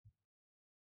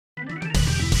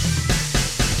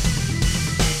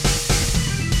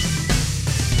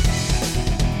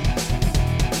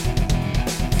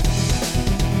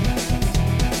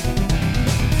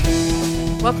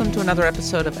welcome to another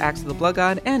episode of Axe of the Blood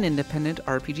God, an independent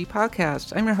RPG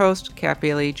podcast. I'm your host, Kat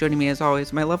Bailey. Joining me as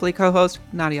always, my lovely co-host,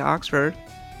 Nadia Oxford.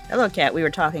 Hello, Kat. We were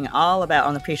talking all about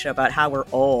on the pre-show about how we're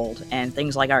old and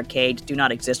things like arcades do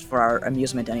not exist for our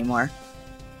amusement anymore.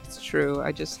 It's true.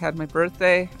 I just had my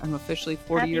birthday. I'm officially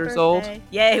 40 Happy years birthday. old.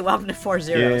 Yay, welcome to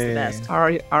 40. That was the best.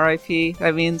 R.I.P.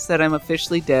 That means that I'm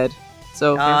officially dead.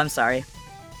 So, Oh, I'm sorry.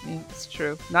 Yeah, it's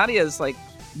true. Nadia is like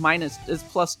is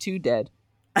 +2 dead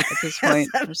at this point,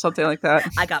 or something like that.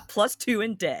 I got +2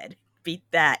 and dead. Beat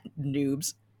that,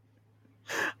 noobs.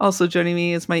 Also joining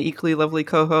me is my equally lovely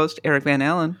co-host, Eric Van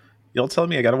Allen. Y'all telling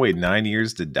me I gotta wait 9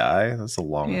 years to die? That's a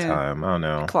long time. I don't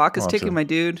know. The clock is ticking, my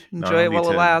dude. Enjoy it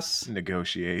while it lasts.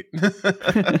 Negotiate.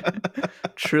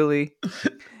 Truly.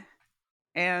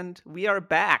 And we are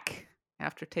back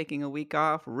after taking a week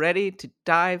off, ready to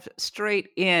dive straight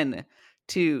in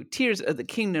to Tears of the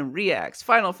Kingdom Reacts,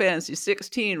 Final Fantasy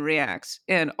 16 Reacts,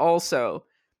 and also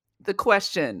the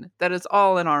question that is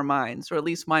all in our minds, or at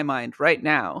least my mind right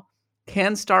now.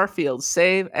 Can Starfield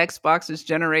save Xbox's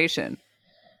generation?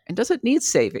 And does it need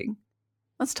saving?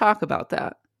 Let's talk about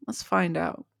that. Let's find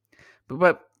out.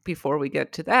 But before we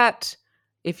get to that,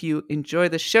 if you enjoy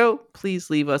the show, please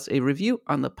leave us a review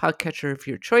on the podcatcher of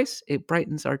your choice. It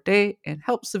brightens our day and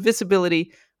helps the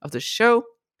visibility of the show.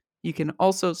 You can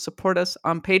also support us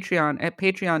on Patreon at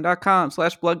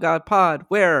patreon.com/bloodgodpod,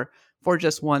 where for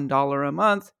just $1 a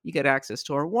month, you get access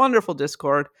to our wonderful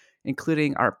Discord,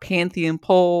 including our Pantheon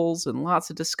polls and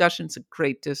lots of discussions, a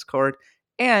great Discord,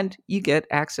 and you get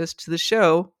access to the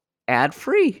show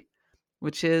ad-free,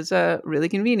 which is really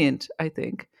convenient, I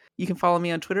think. You can follow me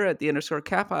on Twitter at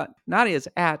 @the_Kapot. Nadia is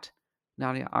at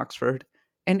Nadia Oxford,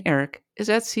 and Eric is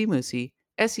at Seamoosi,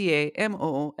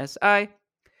 SEAMOOSI.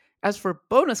 As for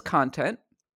bonus content,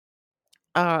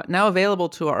 now available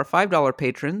to our $5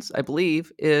 patrons, I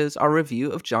believe, is our review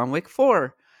of John Wick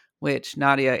 4, which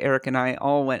Nadia, Eric, and I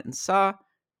all went and saw.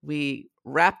 We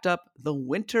wrapped up the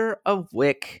Winter of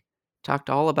Wick, talked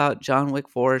all about John Wick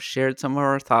 4, shared some of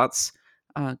our thoughts.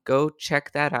 Go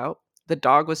check that out. The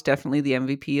dog was definitely the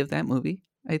MVP of that movie,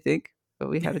 I think, but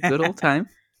we had a good old time.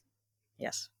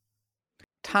 Yes.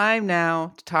 Time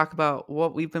now to talk about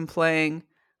what we've been playing,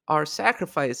 our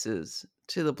sacrifices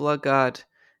to the Blood God.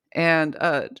 And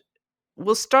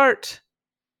we'll start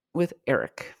with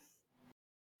Eric.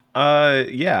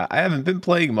 Yeah, I haven't been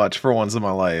playing much for once in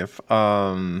my life.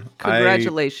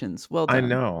 Congratulations. Well done. I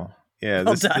know. Yeah,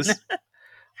 Well done.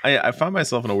 I find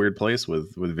myself in a weird place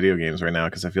with video games right now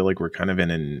because I feel like we're kind of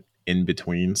in an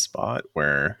in-between spot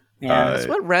where that's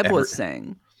what Reb was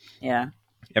saying. Yeah.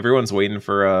 Everyone's waiting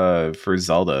for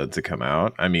Zelda to come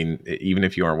out. I mean, even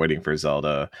if you aren't waiting for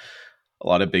Zelda, a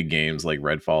lot of big games like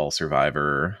Redfall,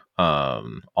 Survivor,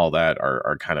 all that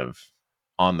are kind of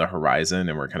on the horizon,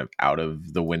 and we're kind of out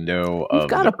of the window of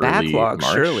got the a backlog, early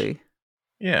March. surely.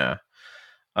 Yeah.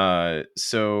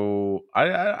 So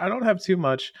I don't have too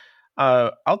much.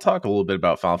 I'll talk a little bit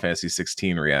about Final Fantasy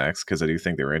 16 Reacts because I do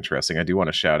think they were interesting. I do want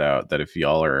to shout out that if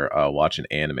y'all are watching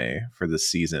anime for this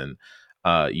season,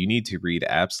 you need to read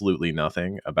absolutely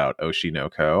nothing about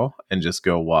Oshinoko and just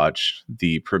go watch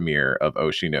the premiere of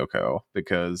Oshinoko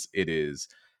because it is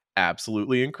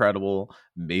absolutely incredible.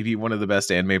 Maybe one of the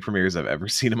best anime premieres I've ever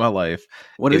seen in my life.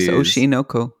 What is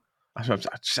Oshinoko? I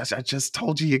just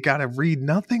told you gotta read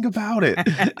nothing about it.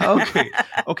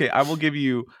 Okay. I will give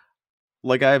you,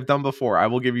 like I've done before, I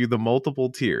will give you the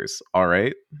multiple tiers. All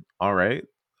right.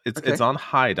 It's on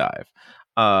High Dive.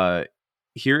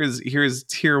 Here's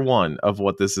tier 1 of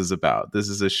what this is about. This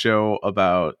is a show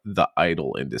about the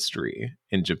idol industry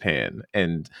in Japan,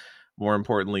 and more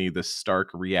importantly, the stark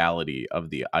reality of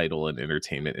the idol and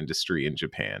entertainment industry in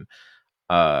Japan.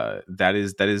 That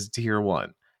is tier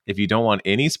 1. If you don't want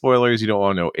any spoilers, you don't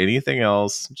want to know anything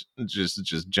else,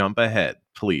 just jump ahead,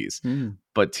 please.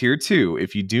 But tier 2,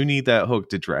 if you do need that hook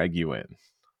to drag you in,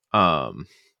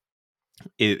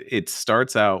 it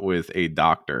starts out with a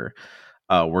doctor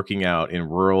working out in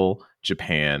rural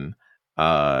Japan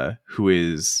who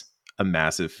is a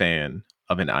massive fan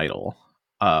of an idol.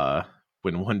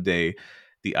 When one day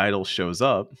the idol shows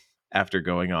up after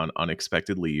going on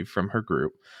unexpected leave from her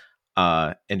group,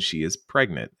 and she is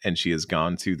pregnant, and she has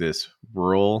gone to this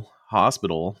rural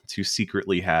hospital to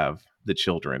secretly have the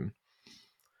children.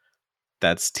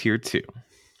 That's tier 2.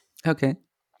 Okay.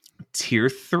 Tier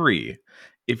 3.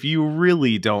 If you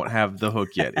really don't have the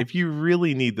hook yet, if you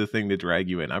really need the thing to drag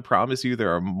you in, I promise you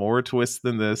there are more twists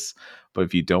than this. But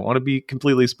if you don't want to be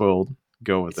completely spoiled,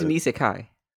 go with it. It's an isekai.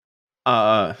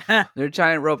 They're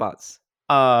giant robots.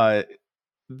 The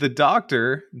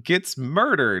doctor gets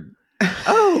murdered.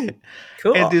 Oh,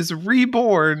 cool. And is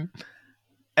reborn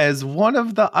as one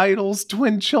of the idol's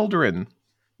twin children.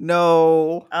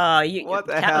 No. You What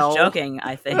the Cat hell? was joking,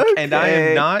 I think. Okay. And I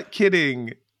am not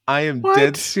kidding. I am What?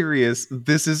 dead serious.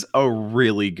 This is a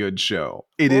really good show.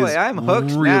 It Boy, is I'm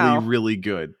hooked really, now. really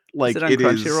good. Is Like it on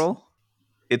Crunchyroll?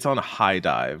 It's on High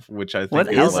Dive, which I What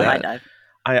think Hell is is of a high that?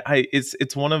 dive.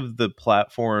 it's one of the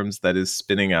platforms that is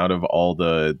spinning out of all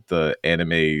the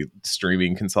anime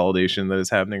streaming consolidation that is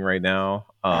happening right now.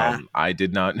 I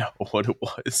did not know what it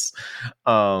was.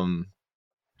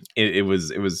 It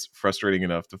was frustrating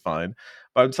enough to find,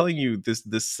 but I'm telling you, this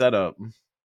setup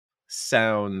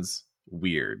sounds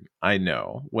weird. I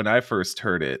know when I first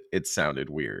heard it, it sounded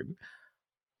weird.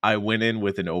 I went in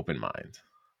with an open mind.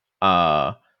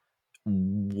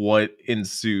 What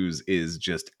ensues is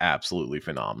just absolutely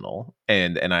phenomenal,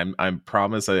 and I'm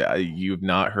promise you've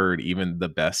not heard even the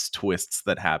best twists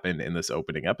that happen in this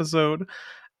opening episode,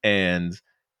 and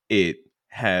it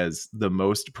has the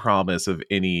most promise of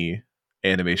any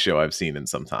anime show I've seen in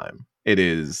some time. It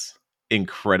is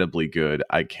incredibly good.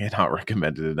 I cannot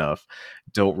recommend it enough.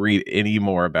 Don't read any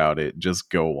more about it. Just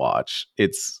go watch.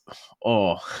 It's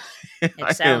oh,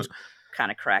 It sounds kind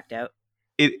of cracked out.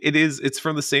 it's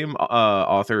from the same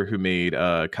author who made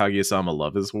Kaguya-sama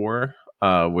Love is War,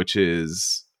 which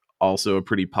is also a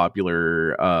pretty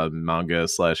popular manga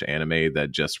 / anime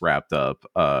that just wrapped up,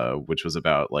 which was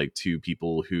about like two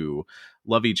people who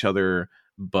love each other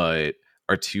but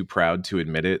are too proud to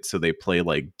admit it, so they play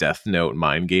like Death Note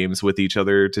mind games with each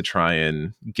other to try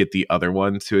and get the other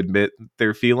one to admit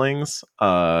their feelings,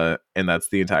 and that's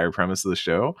the entire premise of the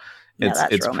show. Yeah,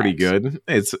 that's It's pretty romance.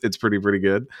 good. It's pretty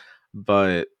good,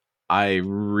 but I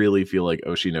really feel like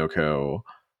Oshinoko,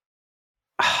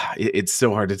 it's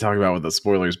so hard to talk about with the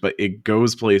spoilers, but it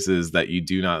goes places that you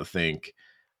do not think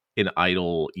an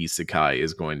idol isekai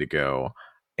is going to go,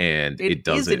 and it It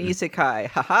is an doesn't. isekai.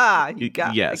 Haha,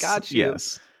 I Yes, got you.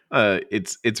 yes.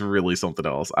 It's really something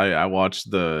else. I watched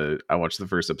the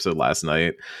first episode last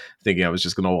night, thinking I was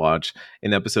just gonna watch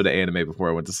an episode of anime before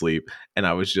I went to sleep, and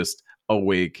I was just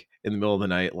awake in the middle of the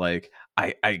night, like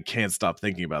I can't stop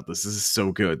thinking about this. This is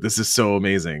so good. This is so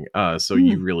amazing. So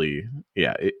you really,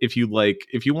 yeah. If you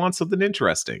want something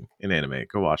interesting in anime,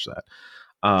 go watch that.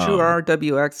 True Um,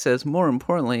 RWX says, more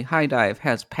importantly, High Dive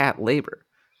has Pat Labor.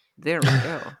 There we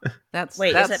go. Wait, That's is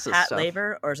it the Pat stuff.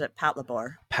 Labor or is it Pat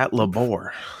Labor? Pat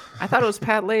Labor. I thought it was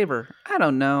Pat Labor. I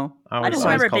don't know. I just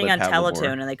always remember called being it on Pat Teletoon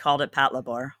Labor. and they called it Pat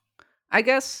Labor. I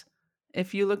guess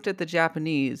if you looked at the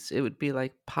Japanese, it would be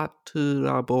like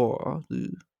Paturabor.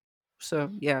 So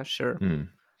yeah, sure. Hmm.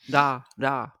 Da.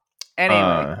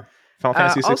 Anyway, Final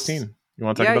Fantasy also- 16. You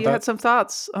want to talk yeah, about you that? had some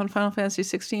thoughts on Final Fantasy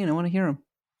 16. I want to hear them.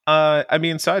 I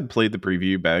mean, so I'd played the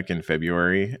preview back in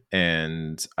February,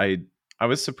 and I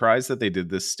was surprised that they did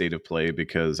this state of play,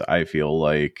 because I feel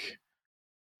like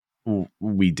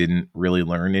we didn't really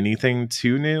learn anything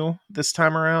too new this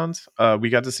time around. We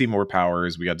got to see more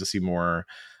powers. We got to see more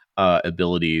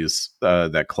abilities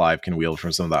that Clive can wield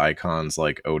from some of the icons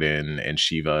like Odin and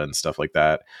Shiva and stuff like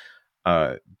that.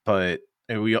 But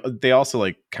they also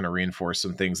like kind of reinforce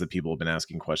some things that people have been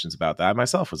asking questions about, that I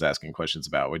myself was asking questions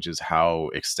about, which is how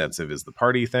extensive is the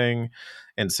party thing.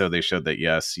 And so they showed that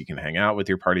yes, you can hang out with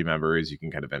your party members, you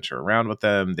can kind of venture around with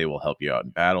them, they will help you out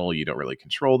in battle, you don't really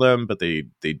control them, but they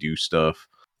do stuff.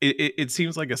 It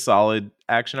seems like a solid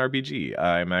action RPG.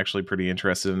 I'm actually pretty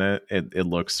interested in it. It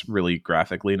looks really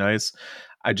graphically nice.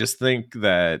 I just think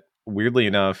that weirdly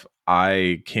enough,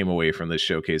 I came away from this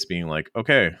showcase being like,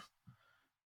 okay,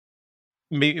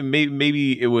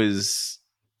 maybe it was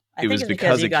I think it's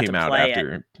because you it got came to out play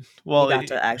after. it. Well, You got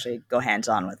to actually go hands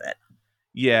on with it.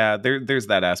 yeah, there's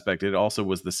that aspect. It also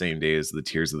was the same day as the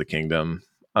Tears of the Kingdom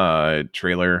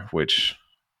trailer, which,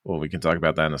 well, we can talk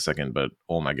about that in a second. But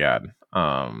oh my god,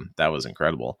 that was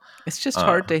incredible. It's just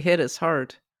hard to hit as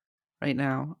hard right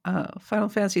now. Final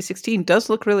Fantasy 16 does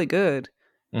look really good.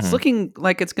 It's Mhm. looking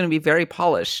like it's going to be very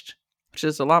polished, which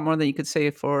is a lot more than you could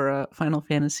say for Final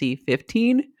Fantasy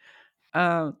 15.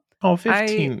 Oh,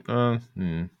 15. I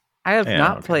have Yeah,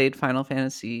 not okay. played Final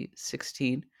Fantasy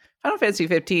 16. Final Fantasy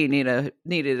 15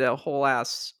 needed a whole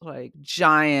ass like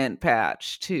giant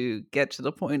patch to get to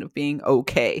the point of being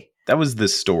okay. That was the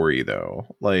story, though.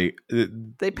 Like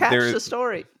They patched the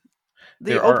story.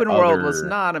 The there are open world was other-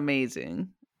 not amazing.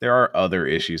 there are other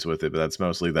issues with it, but that's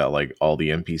mostly that like all the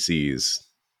NPCs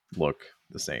look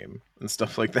the same and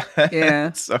stuff like that.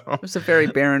 Yeah. So It was a very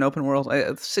barren open world.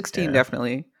 16 Yeah.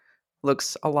 definitely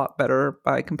looks a lot better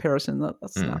by comparison.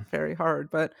 That's not very hard,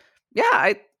 but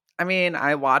yeah, I mean,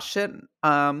 I watched it.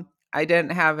 I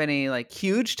didn't have any like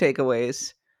huge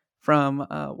takeaways from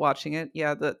watching it.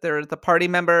 Yeah, the party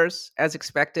members, as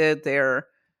expected, they're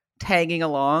tagging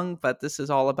along, but this is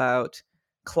all about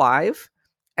Clive.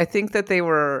 I think that they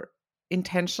were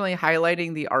intentionally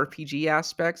highlighting the RPG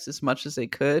aspects as much as they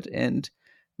could, and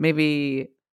maybe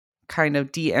kind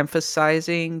of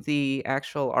de-emphasizing the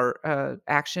actual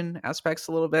action aspects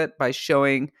a little bit by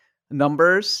showing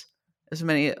numbers as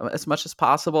much as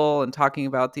possible and talking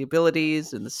about the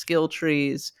abilities and the skill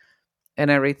trees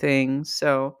and everything.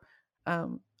 So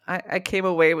I came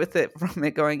away with it from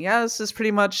it going, yeah, this is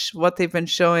pretty much what they've been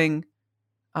showing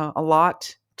a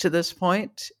lot to this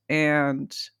point,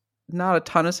 and not a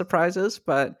ton of surprises,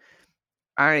 but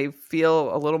I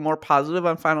feel a little more positive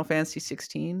on Final Fantasy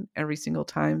 16 every single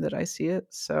time that I see it.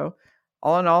 So,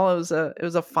 all in all, it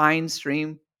was a fine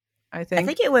stream, I think. I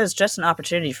think it was just an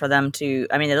opportunity for them to.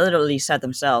 I mean, they literally said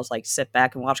themselves, like, sit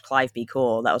back and watch Clive be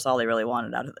cool. That was all they really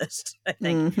wanted out of this. I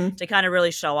think to kind of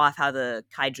really show off how the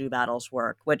kaiju battles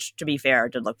work, which, to be fair,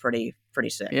 did look pretty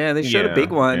sick. Yeah, they showed a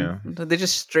big one. Yeah. They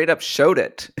just straight up showed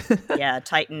it. Yeah,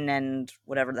 Titan and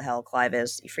whatever the hell Clive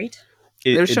is, Ifrit.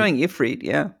 They're showing Ifrit,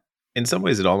 yeah. In some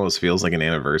ways, it almost feels like an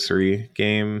anniversary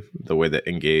game. The way that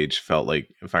Engage felt like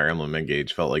Fire Emblem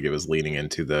Engage felt like it was leaning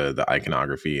into the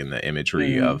iconography and the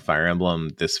imagery of Fire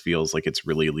Emblem. This feels like it's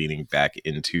really leaning back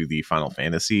into the Final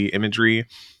Fantasy imagery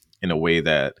in a way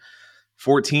that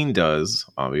 14 does,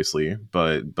 obviously,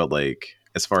 but like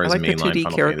as far as mainline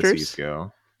Final Fantasies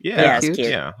go.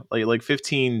 Yeah. Like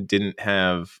 15 didn't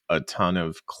have a ton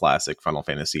of classic Final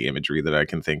Fantasy imagery that I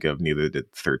can think of. Neither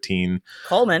did 13.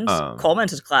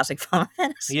 Coleman's is classic Final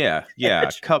Fantasy.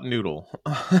 Yeah. Cup noodle.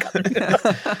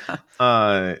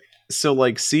 So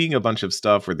like seeing a bunch of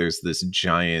stuff where there's this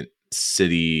giant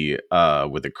city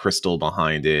with a crystal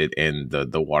behind it and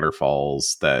the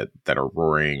waterfalls that are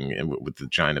roaring and with the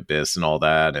giant abyss and all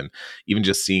that, and even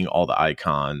just seeing all the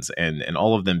icons and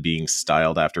all of them being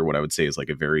styled after what I would say is like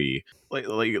a very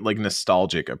like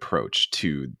nostalgic approach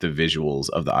to the visuals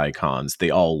of the icons. They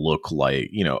all look like,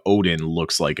 you know, Odin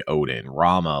looks like Odin,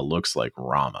 Rama looks like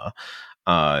Rama,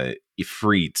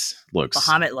 Ifrit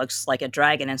Bahamut looks like a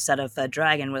dragon instead of a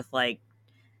dragon with like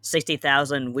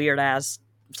 60,000 weird ass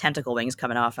tentacle wings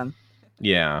coming off him.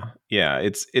 Yeah.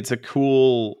 It's a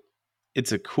cool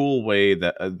way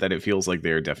that it feels like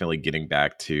they're definitely getting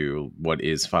back to what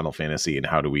is Final Fantasy and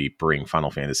how do we bring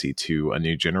Final Fantasy to a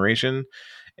new generation,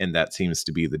 and that seems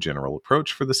to be the general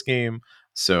approach for this game.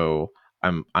 So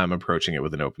I'm approaching it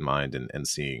with an open mind and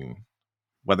seeing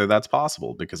whether that's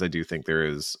possible, because I do think there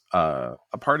is a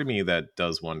part of me that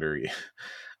does wonder.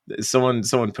 Someone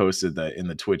posted that in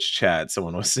the Twitch chat.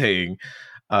 Someone was saying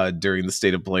during the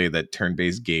state of play that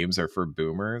turn-based games are for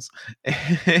boomers.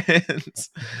 And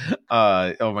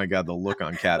oh my god, the look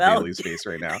on Kat Bailey's face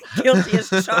right now. Guilty as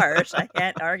charged. I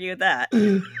can't argue that.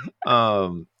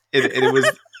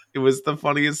 It was the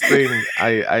funniest thing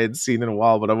I had seen in a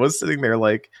while, but I was sitting there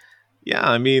like, yeah,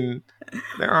 I mean,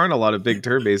 there aren't a lot of big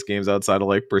turn-based games outside of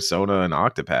like Persona and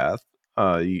Octopath.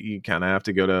 You kind of have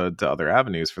to go to other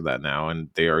avenues for that now, and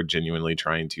they are genuinely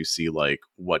trying to see like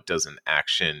what does an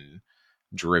action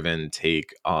driven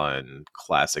take on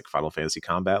classic Final Fantasy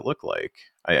combat look like.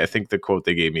 I think the quote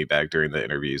they gave me back during the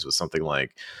interviews was something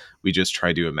like, we just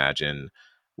tried to imagine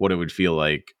what it would feel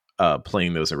like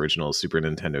playing those original Super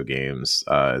Nintendo games,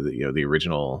 the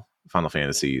original Final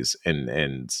Fantasies,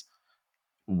 and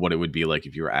what it would be like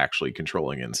if you were actually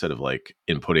controlling it instead of like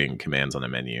inputting commands on a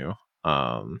menu.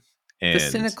 And the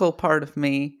cynical part of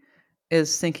me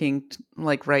is thinking,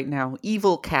 like right now,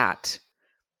 Evil Cat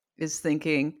is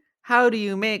thinking, how do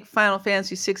you make Final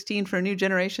Fantasy 16 for a new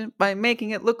generation? By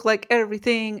making it look like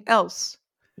everything else.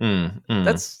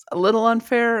 That's a little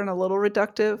unfair and a little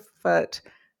reductive, but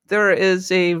there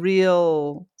is a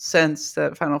real sense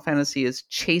that Final Fantasy is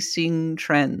chasing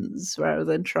trends rather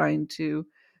than trying to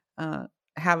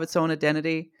have its own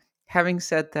identity. Having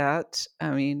said that,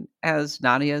 I mean, as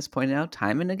Nadia has pointed out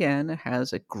time and again, it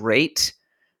has a great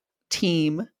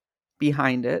team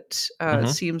behind it. It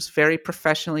seems very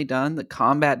professionally done. The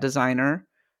combat designer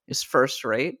is first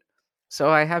rate. So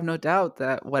I have no doubt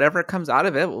that whatever comes out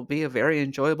of it will be a very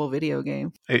enjoyable video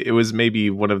game. It was maybe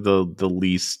one of the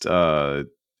least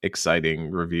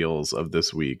exciting reveals of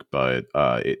this week, but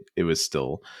it was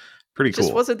still pretty cool.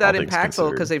 Just wasn't that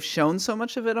impactful because they've shown so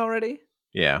much of it already?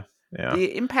 Yeah.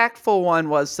 The impactful one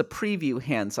was the preview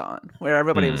hands-on, where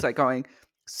everybody was like going,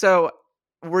 so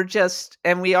we're just,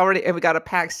 and we got a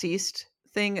PAX East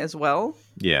thing as well.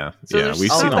 Yeah. So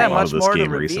we've seen a lot of this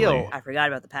game recently. I forgot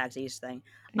about the PAX East thing.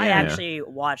 Yeah. I actually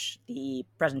watched the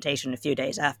presentation a few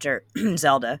days after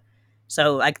Zelda,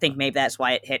 so I think maybe that's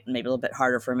why it hit maybe a little bit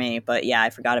harder for me. But yeah,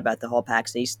 I forgot about the whole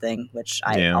PAX East thing, which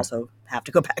I also have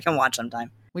to go back and watch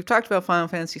sometime. We've talked about Final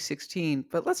Fantasy 16,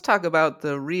 but let's talk about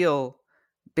the real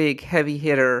big heavy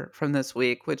hitter from this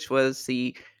week, which was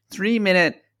the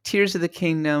 3-minute Tears of the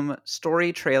Kingdom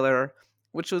story trailer,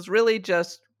 which was really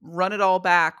just run it all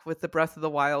back with the Breath of the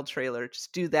Wild trailer.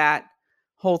 Just do that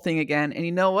whole thing again. And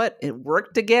you know what? It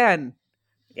worked again.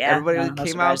 Yeah, Everybody no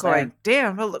came out surprise there. going,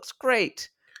 "Damn, it looks great."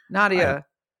 Nadia,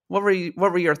 what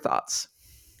were your thoughts?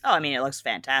 Oh, I mean, it looks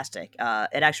fantastic.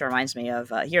 It actually reminds me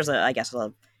of here's a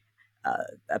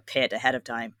pit ahead of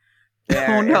time. Where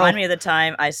Oh, It no. reminded me of the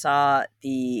time I saw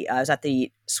I was at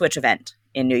the Switch event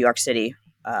in New York City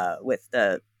with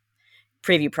the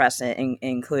preview press,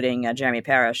 including Jeremy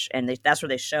Parrish, and that's where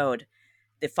they showed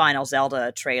the final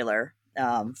Zelda trailer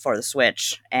for the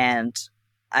Switch, and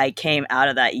I came out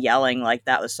of that yelling like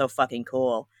that was so fucking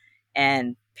cool,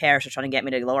 and Parrish was trying to get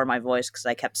me to lower my voice because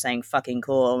I kept saying fucking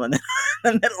cool in the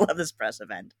middle of this press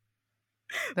event.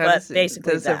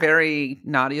 Basically That's a very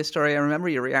Nadia story. I remember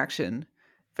your reaction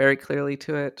very clearly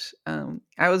to it.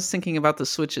 I was thinking about the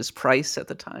Switch's price at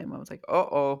the time. I was like,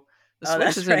 "Uh-oh, the Switch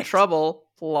that's is in right. trouble."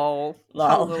 Lol.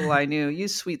 How Lol. little I knew. You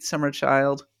sweet summer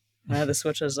child. The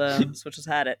Switch has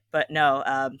had it, but no,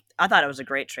 I thought it was a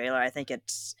great trailer. I think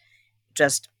it's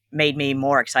just made me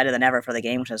more excited than ever for the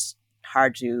game, which is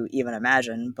hard to even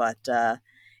imagine. But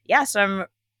yeah, some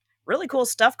really cool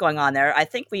stuff going on there. I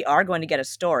think we are going to get a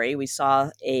story. We saw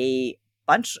a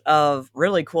bunch of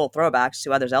really cool throwbacks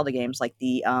to other Zelda games, like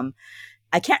the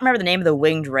I can't remember the name of the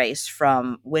winged race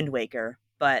from Wind Waker,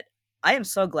 but I am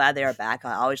so glad they are back.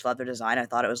 I always loved their design. I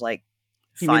thought it was like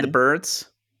fun. You mean the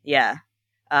birds? Yeah.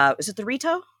 Is it the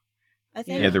Rito? I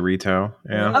think. Yeah, the Rito.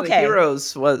 Yeah. One of the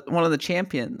heroes was one of the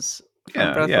champions.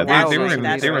 Yeah, Breath yeah. of the Wild. They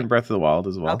were in Breath of the Wild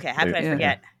as well. Okay, how could I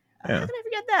forget? Yeah. How could I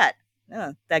forget that?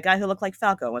 That guy who looked like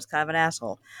Falco was kind of an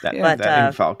asshole.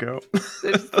 That Falco.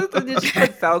 Just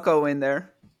put Falco in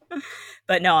there.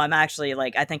 But no, I'm actually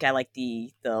I think I like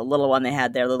the little one they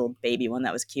had there, little baby one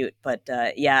that was cute. But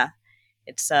yeah,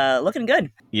 it's looking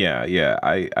good. Yeah.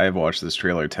 I've watched this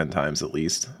trailer 10 times at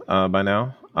least by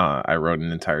now. I wrote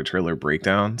an entire trailer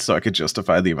breakdown so I could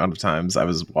justify the amount of times I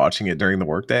was watching it during the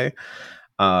workday.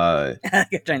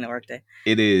 During the workday.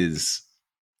 It is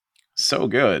so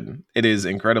good. It is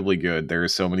incredibly good. There are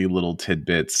so many little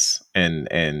tidbits and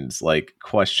like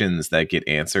questions that get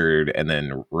answered and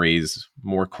then raise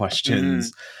more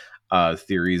questions.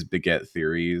 Theories beget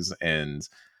theories, and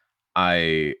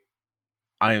I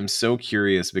am so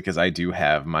curious because I do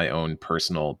have my own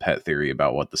personal pet theory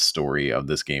about what the story of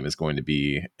this game is going to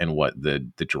be and what the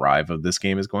drive of this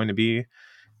game is going to be.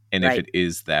 And if it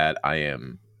is that, I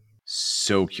am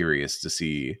so curious to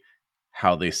see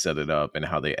how they set it up and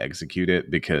how they execute it,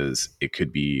 because it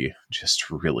could be just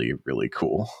really, really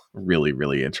cool. Really,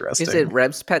 really interesting. Is it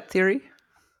Reb's pet theory?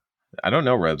 I don't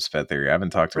know Reb's pet theory. I haven't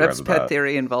talked to Reb about it. Reb's pet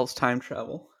theory involves time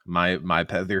travel. My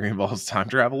pet theory involves time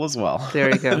travel as well.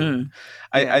 There you go.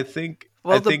 I think.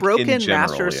 Well, the broken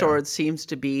Master Sword seems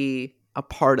to be a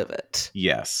part of it.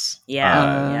 Yes.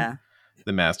 Yeah.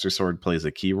 The Master Sword plays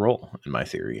a key role in my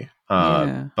theory.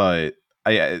 But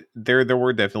there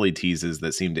were definitely teases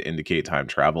that seemed to indicate time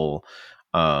travel.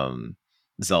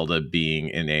 Zelda being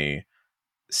in a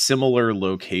similar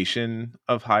location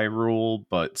of Hyrule,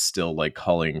 but still like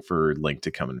calling for Link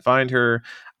to come and find her.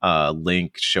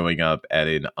 Link showing up at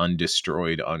an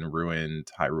undestroyed, unruined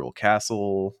Hyrule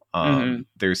castle.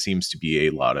 There seems to be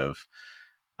a lot of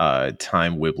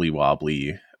time wibbly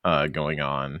wobbly going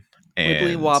on.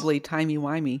 Wibbly wobbly, timey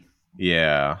wimey.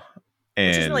 Yeah.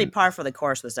 Which is really par for the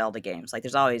course with Zelda games. Like,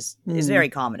 there's always it's very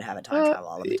common to have a time travel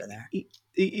element in there.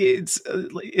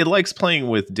 It likes playing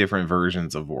with different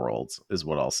versions of worlds, is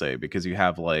what I'll say, because you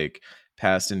have like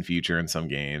past and future in some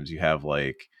games. You have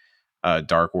like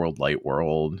Dark World, Light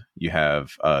World. You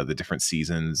have the different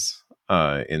seasons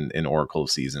in Oracle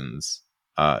of Seasons.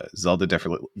 Zelda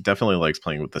definitely likes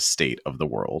playing with the state of the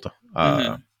world,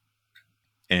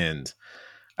 and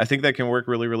I think that can work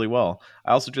really, really well.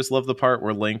 I also just love the part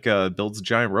where Link builds a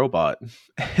giant robot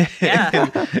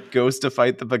and goes to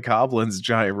fight the Bokoblins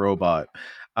giant robot.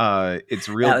 It's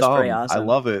real dumb. Awesome. I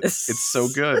love it. It's so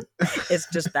good. It's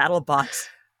just battle bots.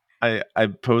 I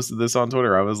posted this on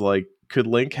Twitter. I was like, could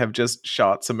Link have just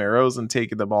shot some arrows and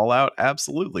taken them all out?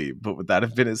 Absolutely. But would that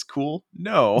have been as cool?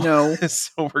 No.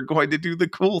 So we're going to do the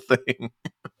cool thing.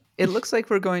 It looks like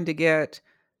we're going to get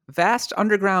vast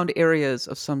underground areas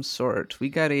of some sort. We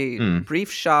got a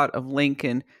brief shot of Link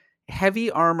in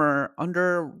heavy armor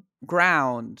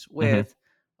underground with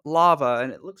lava,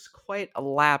 and it looks quite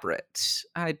elaborate.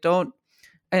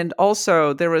 And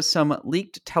also there was some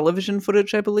leaked television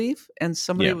footage, I believe, and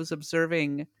somebody was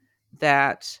observing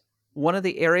that one of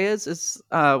the areas is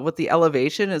with the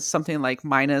elevation is something like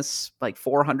minus like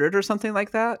 400 or something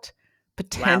like that.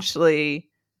 Potentially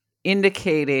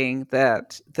indicating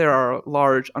that there are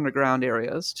large underground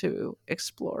areas to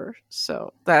explore.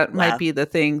 So that might Wow. be the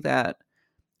thing that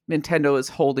Nintendo is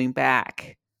holding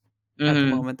back at the Mhm.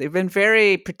 moment. They've been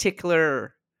very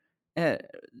particular.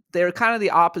 They're kind of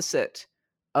the opposite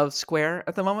of Square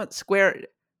at the moment. Square,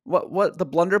 what the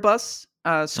blunderbuss?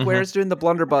 Square's doing the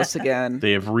blunderbuss again.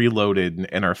 They have reloaded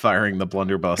and are firing the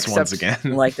blunderbuss once again.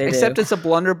 Like they Except do. it's a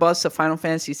blunderbuss of Final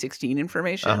Fantasy 16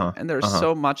 information, and there's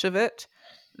so much of it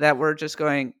that we're just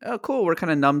going, oh, cool. We're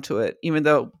kind of numb to it, even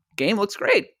though game looks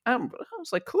great. I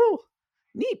was like, cool,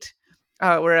 neat.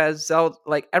 Whereas Zelda,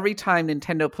 like every time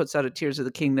Nintendo puts out a Tears of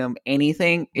the Kingdom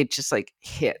anything, it just like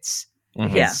hits. It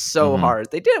hits so hard.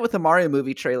 They did it with the Mario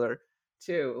movie trailer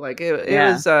too. Like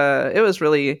it was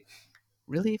really,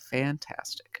 really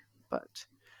fantastic. But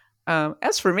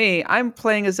as for me, I'm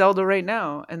playing a Zelda right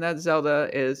now, and that Zelda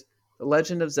is The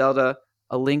Legend of Zelda: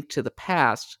 A Link to the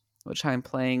Past, which I'm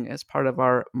playing as part of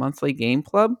our monthly game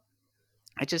club.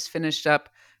 I just finished up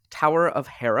Tower of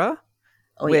Hera,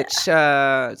 which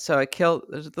so I killed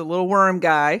the little worm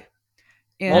guy.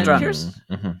 And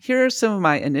here are some of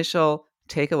my initial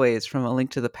takeaways from A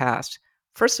Link to the Past.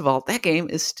 First of all, that game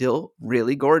is still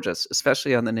really gorgeous,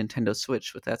 especially on the Nintendo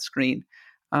Switch with that screen.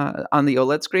 On the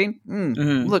OLED screen,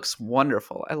 looks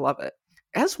wonderful. I love it.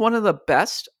 It has one of the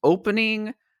best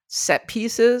opening set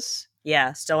pieces.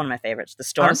 Yeah, still one of my favorites. The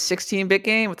storm. On a 16-bit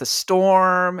game with the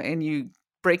storm, and you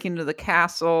break into the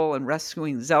castle and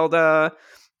rescuing Zelda,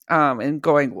 and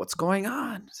going, what's going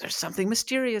on? There's something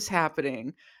mysterious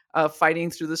happening. Fighting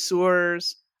through the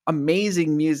sewers.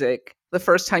 Amazing music. The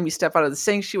first time you step out of the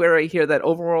sanctuary, hear that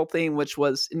overworld theme, which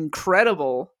was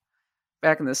incredible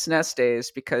back in the SNES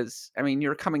days, because I mean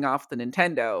you're coming off the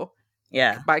Nintendo.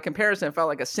 Yeah. By comparison, it felt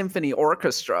like a symphony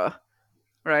orchestra,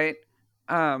 right?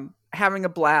 Having a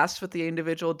blast with the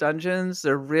individual dungeons.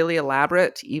 They're really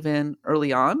elaborate, even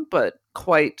early on, but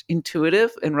quite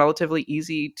intuitive and relatively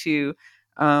easy to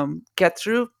get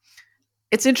through.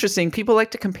 It's interesting. People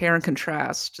like to compare and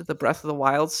contrast the Breath of the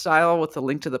Wild style with the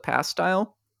Link to the Past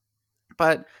style,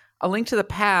 but A Link to the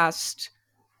Past,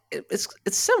 it's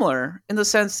similar in the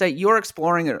sense that you're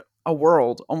exploring a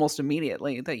world almost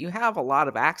immediately that you have a lot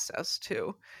of access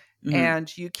to,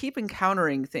 and you keep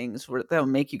encountering things where they'll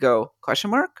make you go,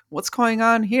 question mark, what's going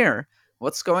on here?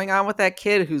 What's going on with that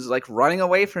kid who's like running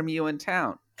away from you in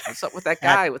town? What's up with that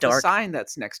guy with the sign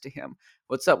that's next to him?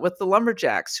 What's up with the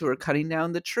lumberjacks who are cutting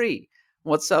down the tree?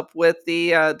 What's up with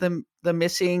the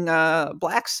missing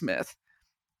blacksmith?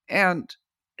 And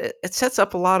it sets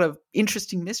up a lot of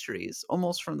interesting mysteries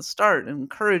almost from the start and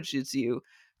encourages you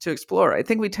to explore. I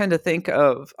think we tend to think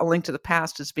of A Link to the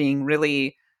Past as being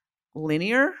really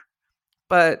linear,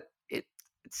 but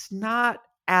it's not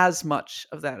as much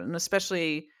of that. And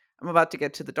especially, I'm about to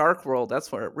get to the Dark World.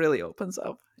 That's where it really opens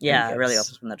up. Yeah, it really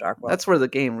opens from the Dark World. That's where the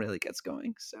game really gets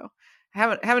going. So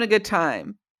having a good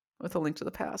time with A Link to the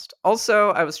Past.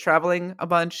 Also, I was traveling a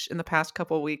bunch in the past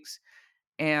couple of weeks.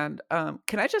 And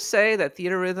can I just say that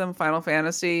Theater Rhythm Final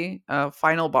Fantasy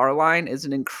Final Bar Line is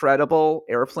an incredible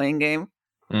airplane game.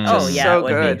 Oh, yeah. So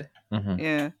good.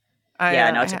 Yeah.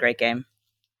 I know it's a great game.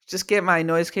 Just get my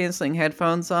noise canceling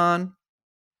headphones on.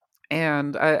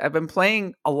 And I've been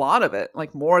playing a lot of it,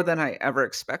 like more than I ever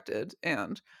expected.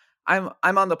 And I'm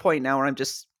on the point now where I'm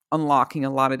just unlocking a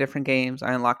lot of different games.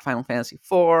 I unlocked Final Fantasy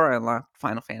IV, I unlocked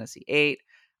Final Fantasy VIII,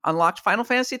 unlocked Final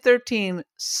Fantasy 13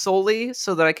 solely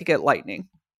so that I could get lightning.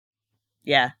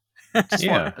 Yeah. Just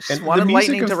wanted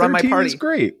lightning to run my party. Is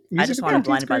great. I just wanted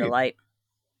blinded by the light.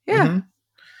 Yeah.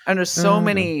 And there's so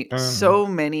many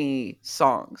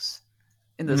songs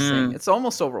in this thing. It's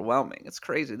almost overwhelming. It's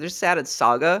crazy. They just added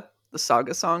the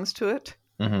Saga songs to it.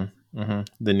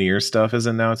 The Nier stuff is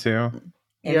in now too.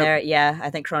 And I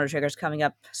think Chrono Trigger's coming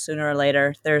up sooner or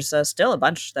later. There's still a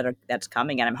bunch that's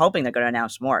coming, and I'm hoping they're going to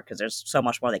announce more because there's so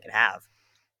much more they could have.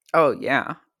 Oh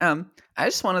yeah. I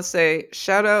just want to say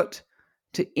shout out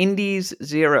to Indies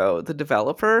Zero, the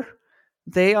developer.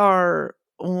 They are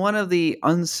one of the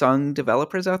unsung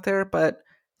developers out there, but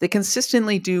they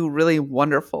consistently do really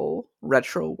wonderful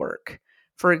retro work.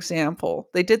 For example,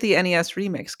 they did the NES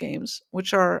remix games,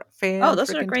 which are fantastic. Oh,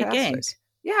 those are great games.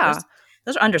 Yeah.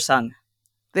 Those are undersung.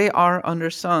 They are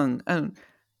undersung. And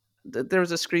there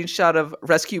was a screenshot of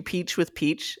Rescue Peach with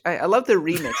Peach. I love their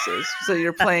remixes. So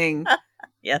you're playing...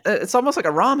 Yeah, it's almost like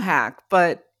a ROM hack,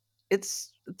 but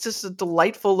it's just a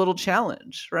delightful little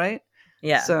challenge, right?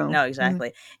 Yeah, no,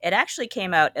 exactly. It actually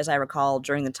came out, as I recall,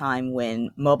 during the time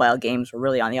when mobile games were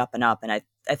really on the up and up, and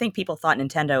I think people thought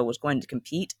Nintendo was going to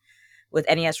compete with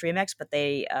NES Remix, but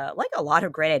they, like a lot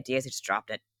of great ideas, they just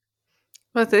dropped it.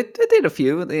 But they did a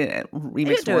few. They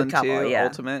Remix 1, couple, 2,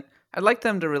 Ultimate. I'd like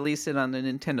them to release it on the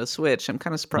Nintendo Switch. I'm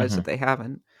kind of surprised that they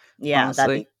haven't. Yeah,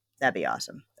 Honestly, that'd be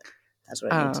awesome. That's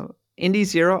what it needs. Indie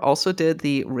Zero also did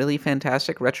the really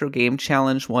fantastic Retro Game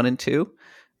Challenge 1 and 2.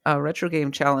 Retro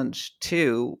Game Challenge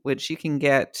 2, which you can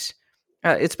get,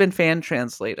 it's been fan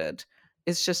translated.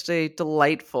 It's just a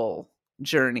delightful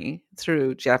journey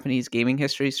through Japanese gaming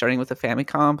history, starting with the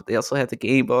Famicom. But they also have the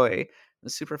Game Boy, the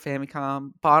Super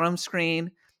Famicom. Bottom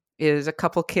screen is a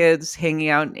couple kids hanging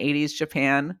out in 80s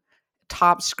Japan.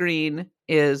 Top screen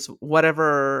is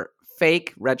whatever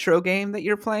fake retro game that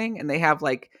you're playing, and they have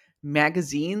like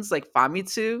magazines like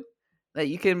Famitsu that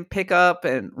you can pick up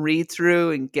and read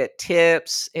through and get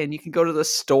tips, and you can go to the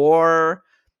store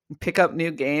and pick up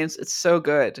new games. It's so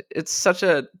good. It's such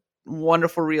a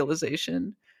wonderful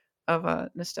realization of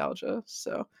nostalgia.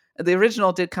 So the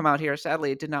original did come out here.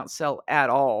 Sadly, it did not sell at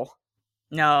all.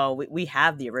 No, we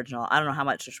have the original. I don't know how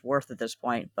much it's worth at this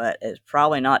point, but it's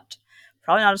probably not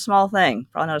a small thing.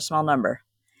 Probably not a small number.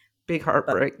 Big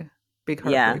heartbreak. Big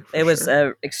heartbreak. Yeah, for it was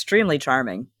sure. extremely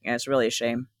charming. And it's really a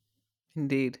shame.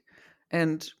 Indeed.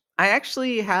 And I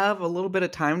actually have a little bit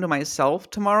of time to myself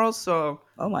tomorrow, so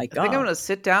Oh my I god! think I'm going to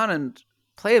sit down and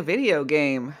play a video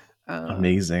game.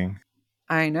 Amazing.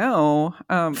 I know.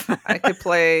 I could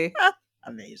play.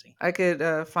 Amazing. I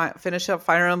could finish up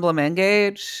Fire Emblem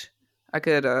Engage. I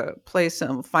could play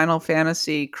some Final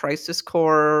Fantasy Crisis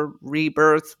Core,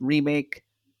 Rebirth, Remake,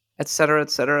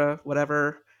 etc.,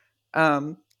 whatever.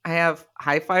 I have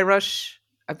Hi-Fi Rush.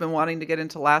 I've been wanting to get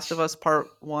into Last of Us Part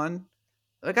 1.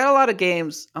 I got a lot of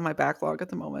games on my backlog at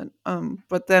the moment.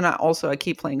 But then I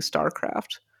keep playing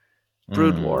StarCraft,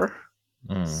 Brood War.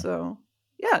 So,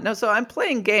 yeah, no, so I'm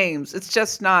playing games. It's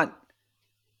just not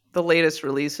the latest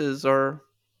releases or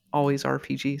always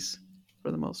RPGs for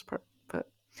the most part. But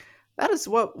that is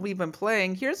what we've been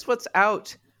playing. Here's what's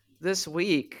out this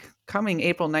week, coming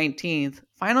April 19th.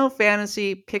 Final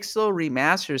Fantasy Pixel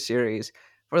Remaster Series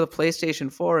for the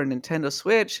PlayStation 4 and Nintendo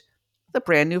Switch, the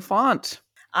brand new font.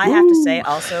 I have to say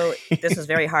also, this is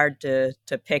very hard to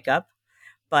pick up,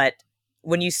 but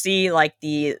when you see like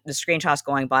the screenshots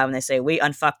going by when they say we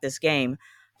unfucked this game,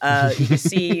 you can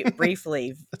see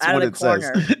briefly out of the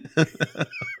corner.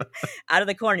 Out of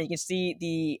the corner, you can see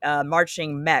the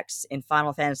marching mechs in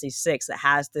Final Fantasy VI that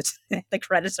has the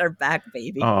credits are back,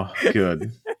 baby. Oh,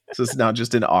 good. So it's not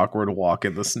just an awkward walk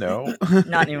in the snow.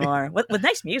 Not anymore. With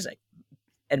nice music,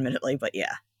 admittedly, but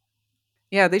yeah.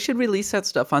 Yeah, they should release that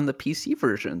stuff on the PC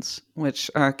versions, which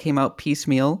came out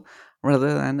piecemeal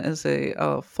rather than as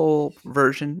a full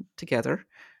version together.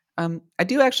 I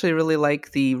do actually really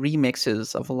like the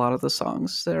remixes of a lot of the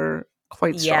songs. They're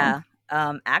quite strong.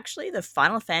 Yeah. Actually, the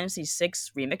Final Fantasy VI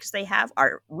remix they have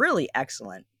are really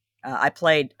excellent. I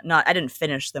didn't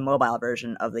finish the mobile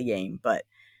version of the game, but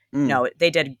no,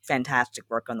 they did fantastic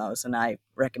work on those, and I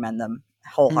recommend them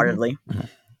wholeheartedly.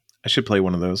 I should play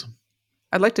one of those.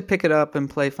 I'd like to pick it up and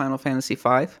play Final Fantasy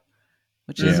V,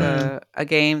 which is a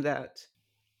game that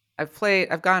I've played.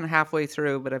 I've gotten halfway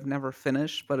through, but I've never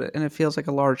finished. And it feels like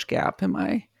a large gap in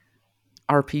my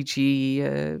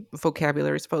RPG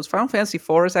vocabulary, I suppose. Final Fantasy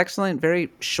IV is excellent, very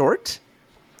short,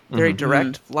 very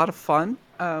direct, a lot of fun.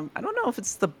 I don't know if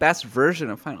it's the best version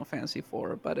of Final Fantasy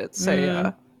IV, but it's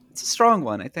a strong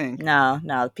one, I think. No,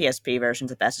 the PSP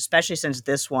version's the best, especially since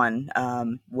this one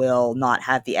will not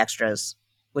have the extras,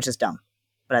 which is dumb.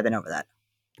 But I've been over that.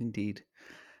 Indeed.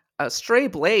 Stray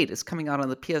Blade is coming out on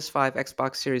the PS5,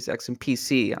 Xbox Series X, and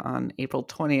PC on April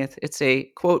 20th. It's a,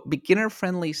 quote,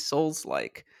 beginner-friendly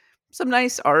Souls-like. Some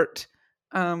nice art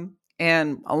and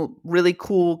really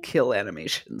cool kill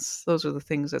animations. Those are the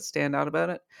things that stand out about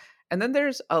it. And then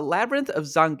there's a Labyrinth of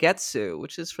Zangetsu,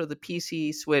 which is for the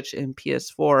PC, Switch, and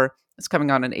PS4. It's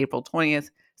coming out on April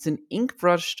 20th. It's an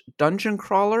ink-brushed dungeon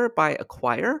crawler by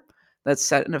Acquire that's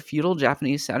set in a feudal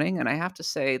Japanese setting. And I have to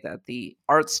say that the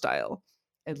art style,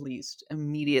 at least,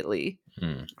 immediately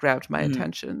grabbed my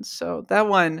attention. So that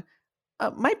one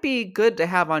might be good to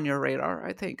have on your radar,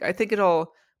 I think. I think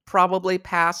it'll probably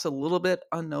pass a little bit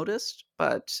unnoticed,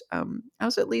 but I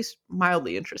was at least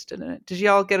mildly interested in it. Did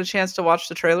y'all get a chance to watch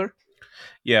the trailer?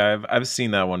 Yeah, I've seen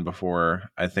that one before.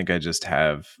 I think I just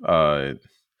have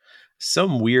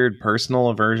some weird personal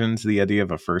aversion to the idea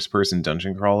of a first-person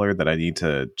dungeon crawler that I need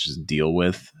to just deal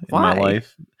with in my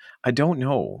life. I don't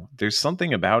know. There's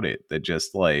something about it that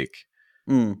just like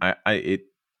I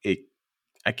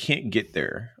can't get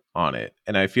there on it,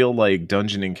 and I feel like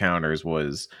Dungeon Encounters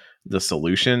was the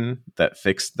solution that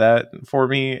fixed that for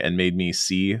me and made me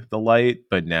see the light.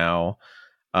 But now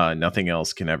nothing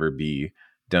else can ever be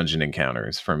dungeon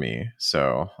encounters for me.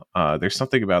 So there's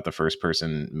something about the first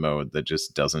person mode that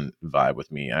just doesn't vibe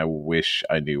with me. I wish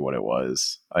I knew what it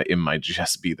was. It might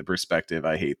just be the perspective.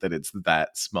 I hate that it's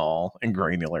that small and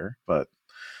granular, but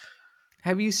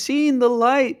Have you seen the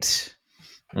light?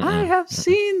 I have mm-mm.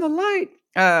 seen the light.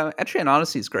 Etrian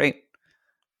Odyssey is great.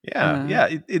 Yeah,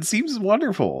 it seems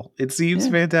wonderful. It seems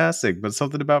Yeah. fantastic, but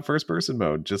something about first person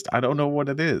mode, just I don't know what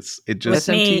it is. It just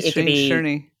With me, SMT it could Strange be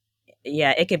Journey.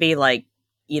 yeah, it could be like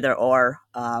either or.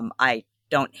 I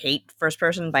don't hate first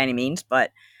person by any means,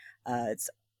 but it's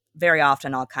very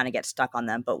often I'll kind of get stuck on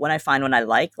them. But when I find one I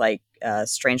like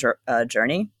Stranger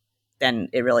Journey, then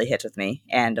it really hits with me.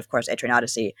 And of course, Etrian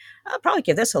Odyssey, I'll probably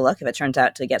give this a look if it turns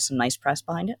out to get some nice press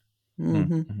behind it.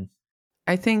 Mm-hmm.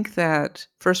 I think that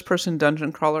first-person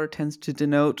dungeon crawler tends to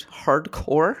denote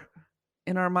hardcore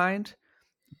in our mind.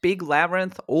 Big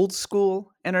labyrinth, old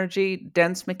school energy,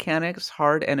 dense mechanics,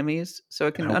 hard enemies. So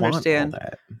I can I want all understand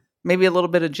that. maybe a little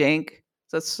bit of jank.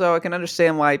 So I can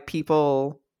understand why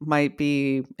people might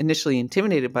be initially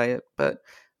intimidated by it. But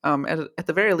at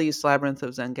the very least, Labyrinth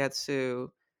of Zangetsu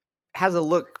has a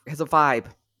look, has a vibe.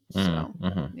 So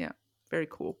yeah, very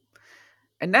cool.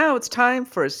 And now it's time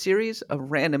for a series of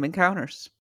random encounters.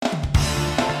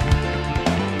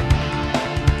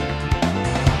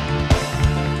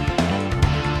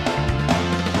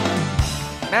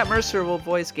 Matt Mercer will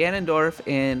voice Ganondorf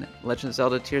in Legend of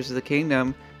Zelda Tears of the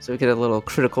Kingdom, so we get a little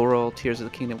Critical Role Tears of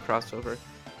the Kingdom crossover.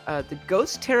 The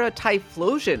Ghost Terra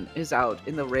Typhlosion is out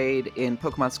in the raid in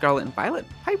Pokemon Scarlet and Violet.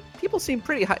 People seem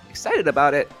pretty excited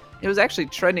about it. It was actually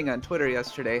trending on Twitter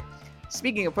yesterday.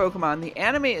 Speaking of Pokemon, the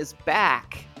anime is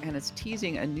back, and it's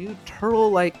teasing a new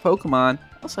turtle-like Pokemon.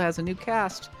 Also has a new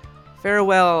cast.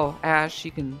 Farewell, Ash.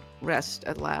 You can rest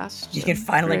at last. You can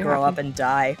finally grow up and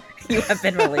die. You have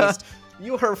been released.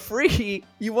 You are free.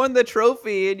 You won the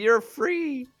trophy, and you're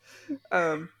free.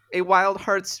 A Wild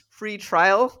Hearts free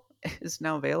trial is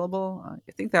now available.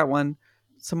 I think that one,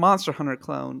 it's a Monster Hunter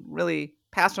clone, really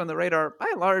passed on the radar by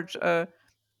and large.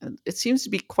 It seems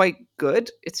to be quite good.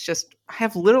 It's just I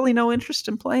have literally no interest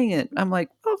in playing it. I'm like,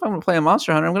 oh, if I'm going to play a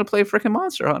Monster Hunter, I'm going to play a freaking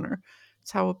Monster Hunter.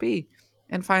 That's how it be.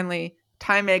 And finally,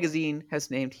 Time Magazine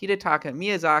has named Hidetaka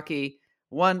Miyazaki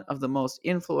one of the most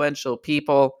influential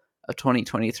people of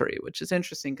 2023, which is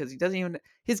interesting because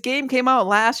his game came out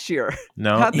last year.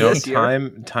 No,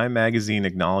 Time Magazine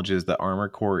acknowledges that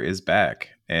Armored Core is back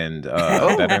and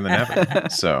better than ever.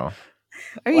 So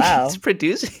I mean, he's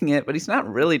producing it, but he's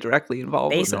not really directly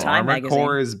involved with it. Armored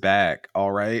Core is back,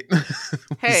 all right?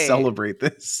 Hey, celebrate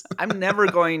this. I'm never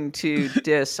going to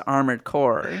diss Armored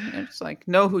Core. It's like,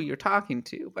 know who you're talking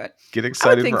to, but get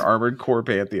excited for Armored Core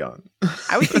Pantheon.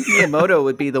 I would think Miyamoto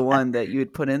would be the one that you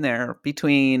would put in there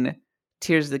between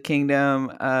Tears of the Kingdom,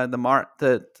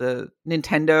 the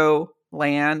Nintendo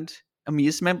Land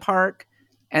amusement park,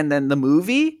 and then the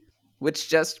movie, which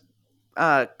just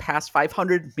passed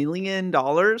 $500 million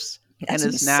and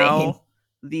is now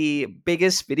the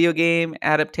biggest video game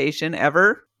adaptation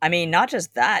ever. I mean, not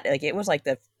just that, like it was like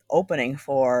the opening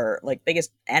for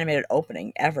biggest animated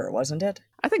opening ever, wasn't it?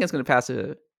 I think it's going to pass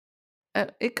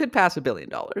it could pass $1 billion.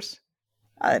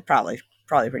 Probably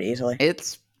pretty easily.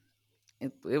 It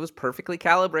was perfectly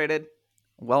calibrated,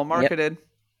 well marketed.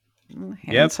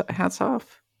 Hats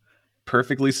off.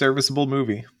 Perfectly serviceable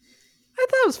movie. I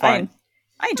thought it was fine.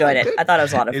 I enjoyed it. I thought it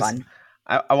was a lot of fun.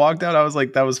 I walked out. I was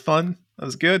like, that was fun. That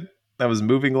was good. That was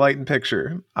moving light and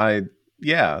picture. And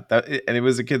it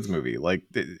was a kids movie. Like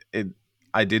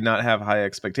I did not have high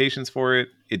expectations for it.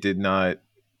 It did not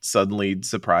suddenly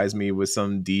surprise me with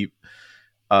some deep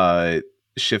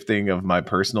shifting of my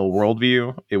personal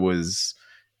worldview. It was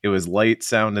light,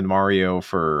 sound, and Mario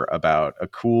for about it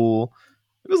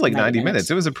was like 90 minutes.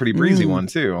 It was a pretty breezy one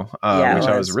too, which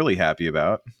I was really happy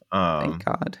about. Thank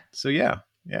God. So yeah.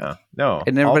 No,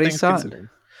 and everybody saw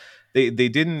it. They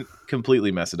didn't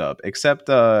completely mess it up, except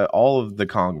all of the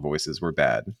Kong voices were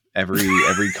bad.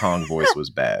 Every Kong voice was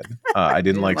bad. I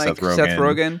didn't like Seth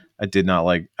Rogen. I did not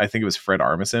like. I think it was Fred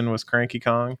Armisen was Cranky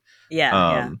Kong.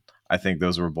 Yeah. I think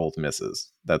those were both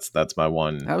misses. That's my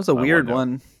one. That was a weird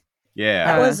one. Yeah,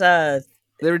 that was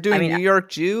They were doing New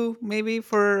York Jew maybe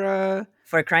for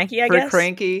Cranky. I guess for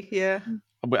Cranky. Yeah.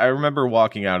 I remember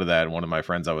walking out of that, and one of my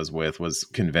friends I was with was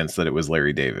convinced that it was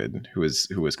Larry David who was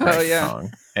Cranky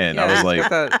Kong, and I was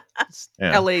like,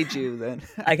 "L.A. Jew." Then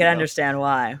I can understand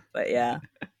why, but yeah,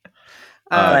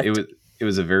 it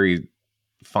was a very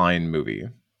fine movie.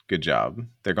 Good job.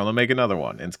 They're gonna make another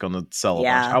one, and it's gonna sell a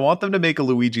bunch. I want them to make a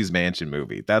Luigi's Mansion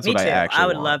movie. That's what I actually. I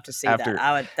would love to see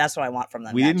that. That's what I want from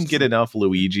them. We didn't get enough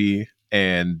Luigi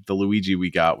and the Luigi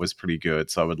we got was pretty good.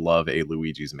 So I would love a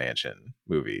Luigi's Mansion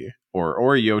movie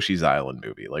or a Yoshi's Island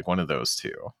movie, like one of those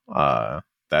two.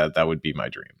 That would be my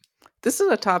dream. This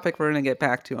is a topic we're going to get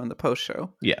back to on the post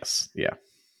show. Yes, yeah.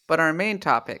 But our main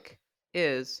topic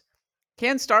is,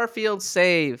 can Starfield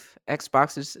save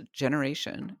Xbox's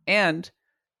generation? And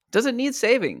does it need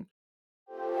saving?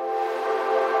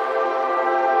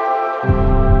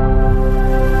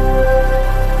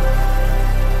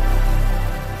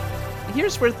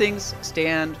 Here's where things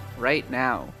stand right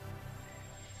now.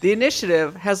 The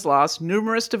initiative has lost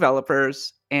numerous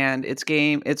developers, and its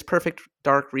Perfect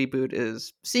Dark reboot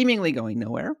is seemingly going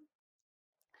nowhere.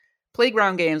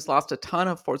 Playground Games lost a ton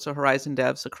of Forza Horizon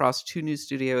devs across 2 new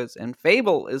studios, and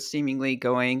Fable is seemingly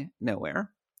going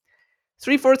nowhere.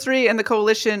 343 and the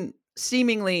Coalition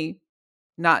seemingly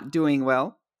not doing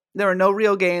well. There are no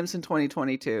real games in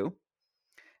 2022.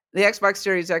 The Xbox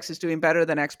Series X is doing better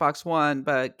than Xbox One,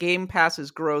 but Game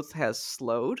Pass's growth has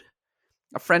slowed.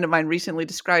 A friend of mine recently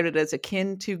described it as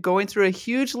akin to going through a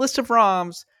huge list of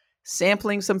ROMs,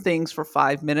 sampling some things for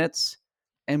 5 minutes,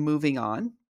 and moving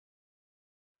on.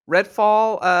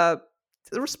 Redfall,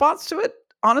 the response to it,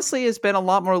 honestly, has been a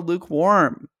lot more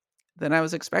lukewarm than I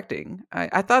was expecting.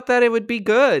 I thought that it would be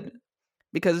good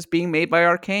because it's being made by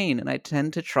Arcane, and I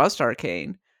tend to trust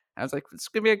Arcane. I was like, it's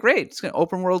going to be it's an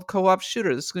open world co-op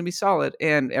shooter. This is going to be solid.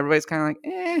 And everybody's kind of like,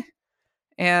 eh.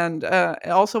 And it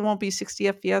also won't be 60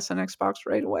 FPS on Xbox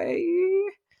right away.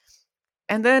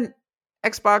 And then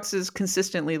Xbox is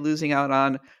consistently losing out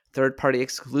on third-party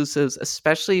exclusives,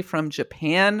 especially from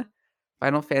Japan.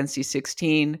 Final Fantasy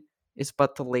 16 is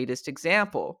but the latest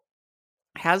example.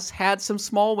 Has had some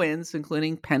small wins,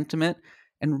 including Pentiment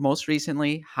and most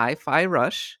recently Hi-Fi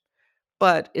Rush.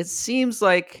 But it seems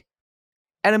like,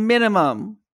 at a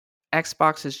minimum,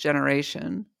 Xbox's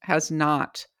generation has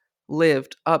not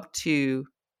lived up to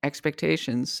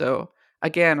expectations. So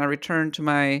again, I return to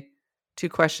my 2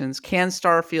 questions. Can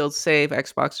Starfield save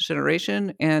Xbox's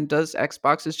generation? And does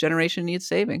Xbox's generation need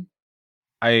saving?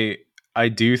 I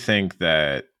do think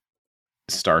that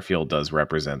Starfield does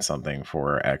represent something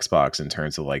for Xbox in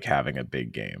terms of like having a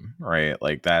big game, right?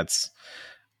 Like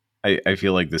I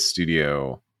feel like the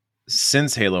studio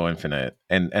since Halo Infinite,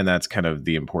 and that's kind of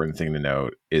the important thing to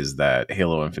note, is that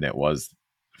Halo Infinite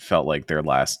felt like their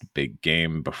last big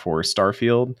game before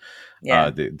Starfield.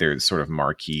 Yeah. Their sort of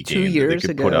marquee 2 game that they years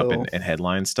could put up ago. in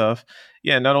headline stuff.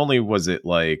 Yeah, not only was it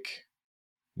like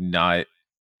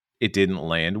it didn't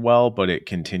land well, but it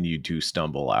continued to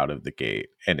stumble out of the gate,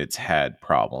 and it's had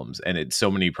problems, and it's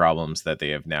so many problems that they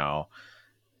have now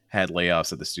had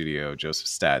layoffs at the studio. Joseph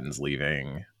Staten's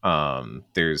leaving.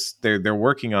 They're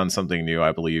working on something new.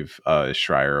 I believe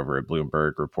Schreier over at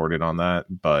Bloomberg reported on that,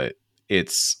 but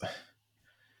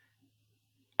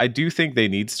I do think they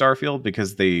need Starfield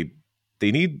because they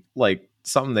need like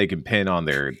something they can pin on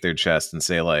their chest and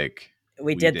say like,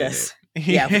 we did this.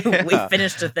 Yeah, we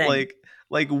finished a thing.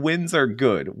 Like wins are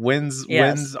good. Wins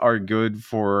are good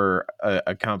for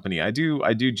a company. I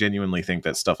do genuinely think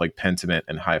that stuff like Pentiment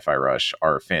and Hi-Fi Rush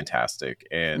are fantastic,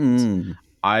 and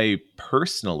I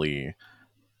personally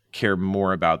care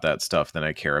more about that stuff than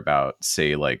I care about,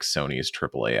 say, like Sony's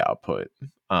AAA output.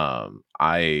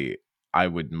 I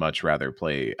would much rather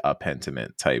play a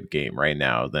Pentiment type game right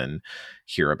now than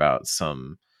hear about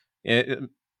some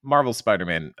Marvel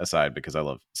Spider-Man aside, because I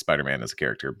love Spider-Man as a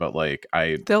character, but like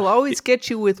they'll always get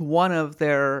you with one of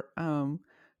their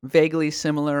vaguely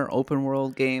similar open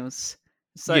world games.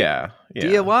 It's like, yeah. Do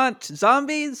you want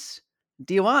zombies?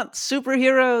 Do you want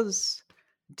superheroes?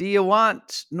 Do you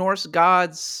want Norse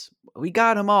gods? We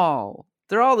got them all.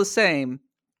 They're all the same,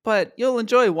 but you'll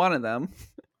enjoy one of them.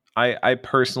 I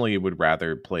personally would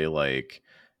rather play like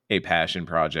a passion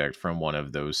project from one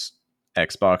of those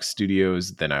Xbox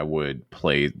studios than I would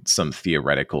play some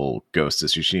theoretical Ghost of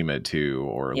Tsushima 2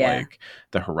 or like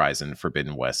the Horizon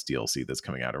Forbidden West DLC that's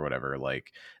coming out or whatever.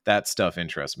 Like that stuff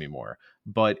interests me more.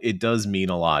 But it does mean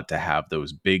a lot to have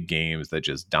those big games that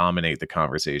just dominate the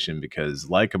conversation, because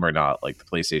like them or not, like the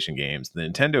PlayStation games, the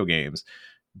Nintendo games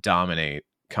dominate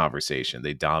conversation.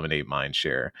 They dominate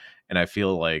mindshare. And I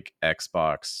feel like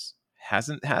Xbox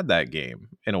hasn't had that game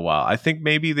in a while. I think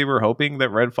maybe they were hoping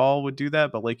that Redfall would do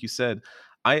that, but like you said,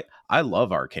 I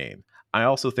love Arcane. I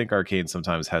also think Arcane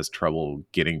sometimes has trouble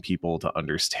getting people to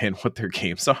understand what their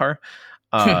games are.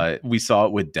 We saw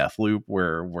it with Deathloop,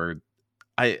 where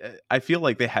I feel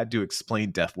like they had to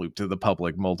explain Deathloop to the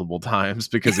public multiple times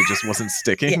because it just wasn't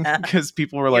sticking. Yeah. Because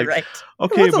people were You're like, right.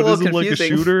 okay, was a but little is it like a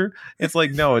confusing. shooter? It's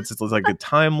like, no, it's like a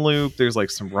time loop. There's like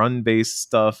some run based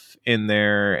stuff in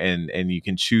there, and you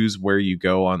can choose where you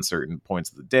go on certain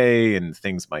points of the day, and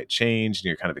things might change, and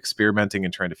you're kind of experimenting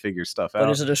and trying to figure stuff But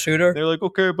out. is it a shooter? They're like,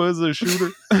 okay, but is it a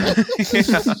shooter?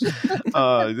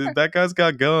 That guy's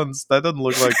got guns. That doesn't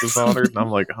look like Dishonored. And I'm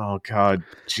like, oh god,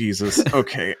 Jesus.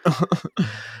 Okay.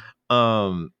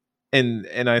 And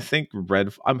I think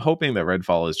I'm hoping that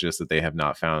Redfall is just that they have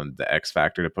not found the X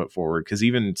factor to put forward, because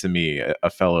even to me, a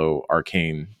fellow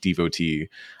Arcane devotee,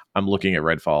 I'm looking at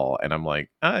Redfall and I'm like,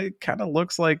 it kind of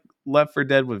looks like Left 4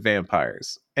 Dead with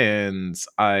vampires, and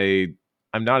I'm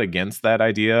not against that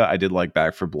idea. I did like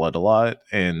Back 4 Blood a lot,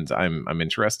 and I'm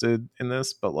interested in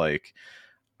this, but like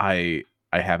I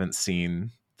haven't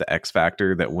seen the X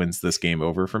factor that wins this game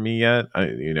over for me yet.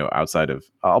 Outside of,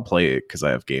 I'll play it because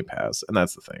I have Game Pass, and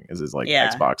that's the thing is like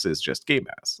Xbox is just Game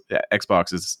Pass. Yeah,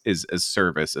 Xbox is a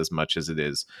service as much as it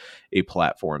is a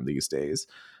platform these days.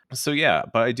 So yeah,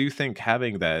 but I do think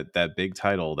having that big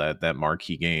title, that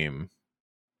marquee game,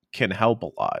 can help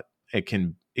a lot. It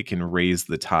can raise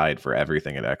the tide for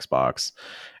everything at Xbox,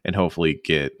 and hopefully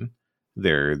get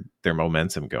their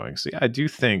momentum going. So yeah, I do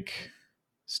think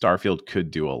Starfield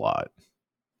could do a lot.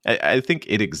 I think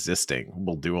it existing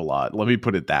will do a lot. Let me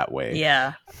put it that way.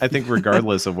 Yeah. I think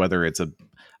regardless of whether it's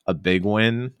a big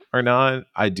win or not,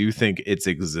 I do think its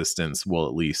existence will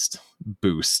at least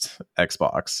boost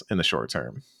Xbox in the short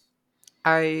term.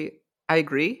 I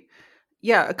agree.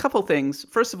 Yeah, a couple things.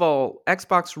 First of all,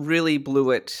 Xbox really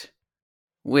blew it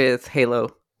with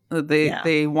Halo.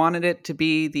 They wanted it to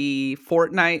be the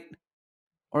Fortnite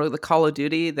or the Call of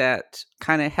Duty that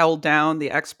kind of held down the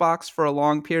Xbox for a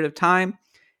long period of time,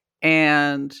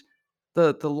 and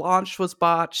the launch was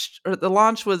botched, or the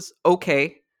launch was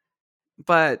okay,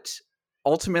 but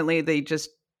ultimately they just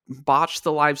botched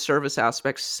the live service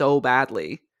aspect so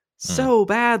badly. So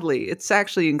badly. It's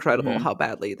actually incredible how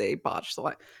badly they botched the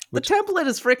live. The template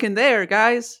is freaking there,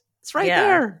 guys. It's right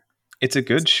there. It's a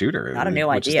good shooter. Not a new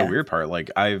which idea. is the weird part.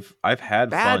 Like I've had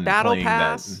Bad fun battle playing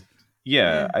pass. that.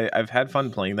 Yeah, I've had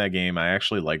fun playing that game. I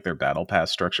actually like their battle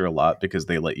pass structure a lot because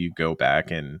they let you go back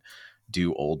and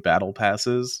do old battle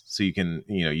passes, so you can,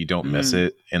 you don't miss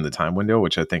it in the time window,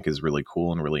 which I think is really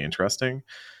cool and really interesting.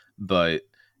 But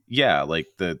yeah, like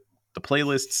the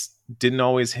playlists didn't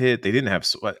always hit. They didn't have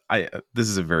SWAT. This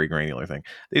is a very granular thing.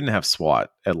 They didn't have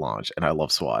SWAT at launch, and I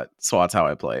love SWAT. SWAT's how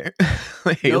I play.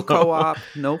 No co-op,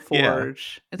 no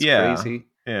Forge. It's crazy.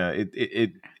 Yeah,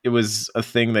 it was a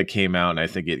thing that came out, and I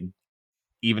think it,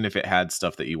 even if it had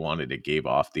stuff that you wanted, it gave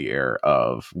off the air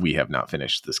of, we have not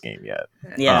finished this game yet.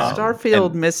 Yeah.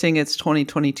 Starfield missing its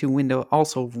 2022 window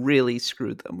also really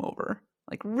screwed them over.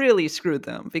 Like, really screwed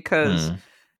them, because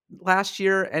last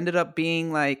year ended up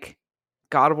being like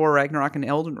God of War Ragnarok and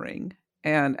Elden Ring,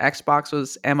 and Xbox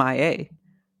was MIA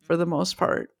for the most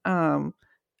part. I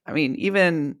mean,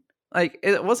 even like,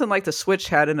 it wasn't like the Switch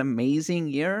had an amazing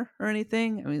year or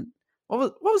anything. I mean,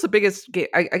 what was the biggest game?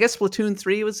 I guess Splatoon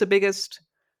 3 was the biggest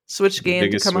Switch game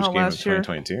to come out last year.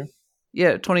 2022.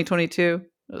 Yeah, 2022.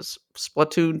 It was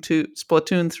Splatoon 2,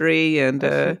 Splatoon 3, and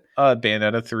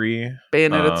Bayonetta 3,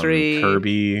 Bayonetta 3,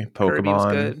 Kirby, Pokemon. Kirby was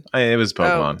good. It was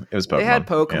Pokemon. It was Pokemon. They had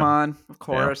Pokemon, of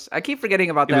course. I keep forgetting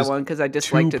about that one because I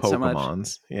disliked it so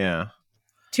much. Yeah.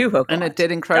 2 Pokemon. And it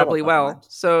did incredibly well.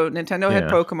 So Nintendo had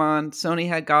Pokemon, Sony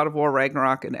had God of War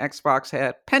Ragnarok, and Xbox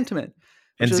had Pentiment,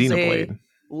 which and was Xenoblade. a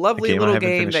lovely little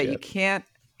game that you can't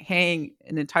hang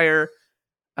an entire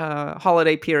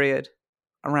holiday period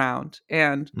around.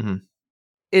 And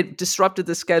it disrupted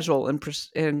the schedule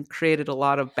and created a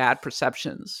lot of bad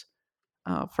perceptions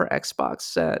for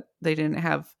Xbox, that they didn't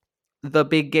have the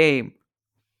big game.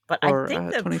 But I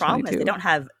think the problem is they don't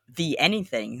have the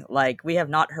anything. Like, we have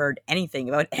not heard anything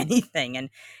about anything. And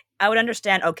I would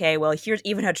understand, okay, well, here's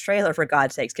even a trailer, for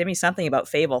God's sakes. Give me something about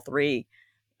Fable 3.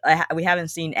 We haven't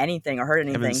seen anything or heard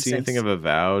anything. Haven't seen anything of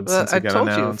Avowed since it got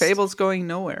announced. I told you, Fable's going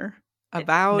nowhere.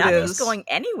 Avowed Nothing's going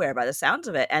anywhere by the sounds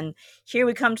of it. And here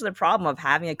we come to the problem of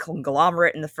having a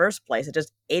conglomerate in the first place. It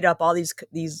just ate up all these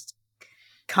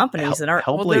companies that are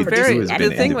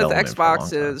the thing with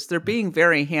Xbox is they're being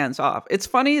very hands off. It's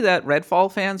funny that Redfall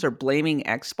fans are blaming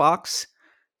Xbox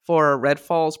for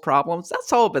Redfall's problems.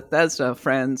 That's all Bethesda,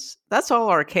 friends. That's all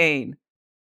Arcane.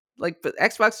 Like, but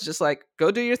Xbox is just like,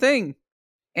 go do your thing.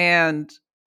 And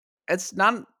it's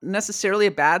not necessarily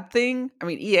a bad thing. I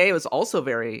mean, EA was also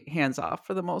very hands off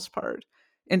for the most part,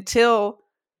 until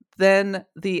then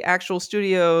the actual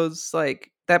studios,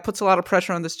 like, that puts a lot of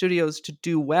pressure on the studios to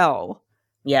do well.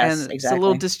 Yes, and exactly. It's a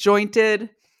little disjointed.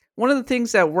 one of the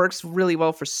things that works really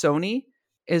well for Sony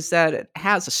is that it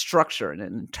has a structure, an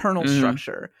internal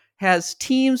structure, has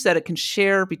teams that it can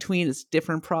share between its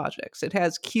different projects. It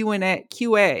has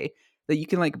QA that you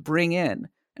can like bring in.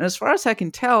 And as far as I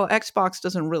can tell, Xbox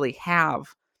doesn't really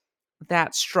have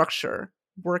that structure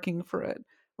working for it,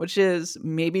 which is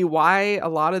maybe why a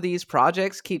lot of these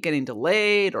projects keep getting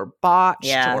delayed or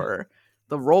botched, or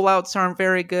the rollouts aren't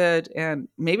very good. And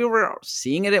maybe we're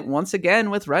seeing it once again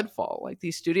with Redfall. Like,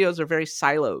 these studios are very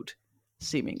siloed,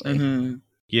 seemingly.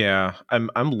 Yeah,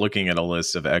 I'm looking at a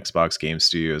list of Xbox game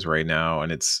studios right now,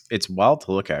 and it's wild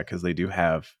to look at because they do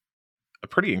have a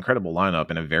pretty incredible lineup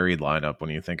and a varied lineup when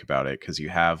you think about it. Because you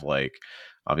have like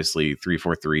obviously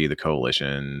 343, the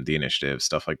Coalition, the Initiative,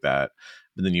 stuff like that.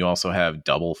 But then you also have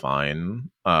Double Fine,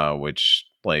 which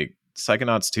like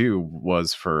Psychonauts 2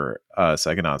 was for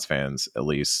Psychonauts fans, at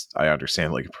least I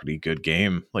understand, like a pretty good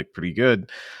game, like pretty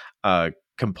good.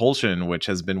 Compulsion, which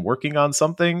has been working on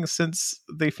something since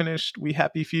they finished We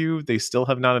Happy Few. They still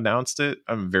have not announced it.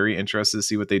 I'm very interested to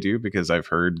see what they do because I've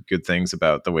heard good things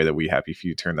about the way that We Happy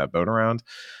Few turned that boat around.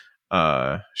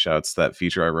 Shouts to that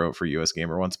feature I wrote for US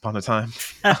Gamer once upon a time.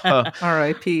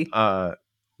 R.I.P.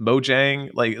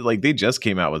 Mojang, like they just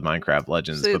came out with Minecraft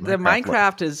Legends, So but the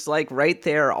Minecraft is like right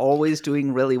there, always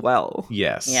doing really well.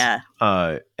 Yes. Yeah.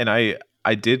 And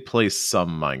I did play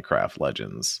some Minecraft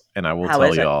Legends, and I will How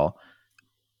tell is it? y'all,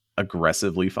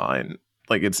 aggressively fine.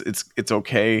 Like it's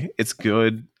okay. It's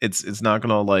good. It's not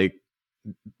gonna like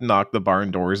knock the barn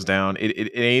doors down.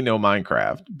 It ain't no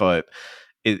Minecraft, but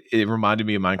it reminded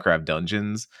me of Minecraft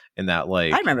Dungeons, and that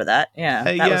like I remember that. Yeah.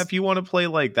 That yeah, was if you want to play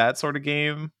like that sort of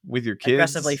game with your kids,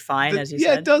 aggressively fine, as you yeah,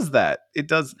 said. it does that. It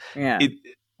does. Yeah. It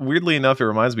weirdly enough, it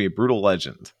reminds me of Brutal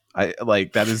Legend. I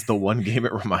like that is the one game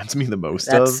it reminds me the most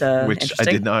That's, of, which I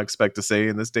interesting. did not expect to say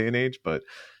in this day and age. But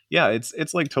yeah,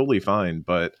 it's like totally fine.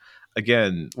 But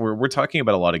again, we're talking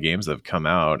about a lot of games that have come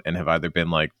out and have either been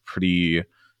like pretty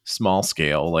small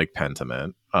scale, like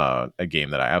Pentiment, a game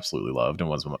that I absolutely loved and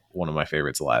was one of my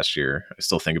favorites last year. I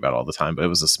still think about it all the time, but it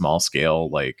was a small scale,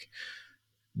 like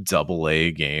double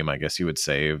A game, I guess you would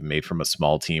say, made from a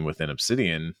small team within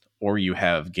Obsidian. Or you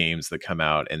have games that come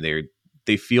out and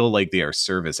they feel like they are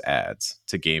service ads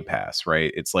to Game Pass,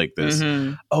 right? It's like this,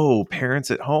 oh,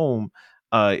 parents at home,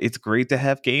 it's great to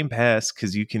have Game Pass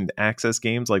because you can access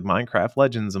games like Minecraft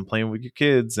Legends and playing with your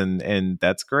kids, and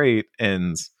that's great.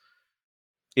 And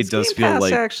it does Game feel Pass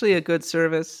like actually a good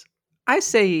service? I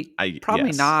say probably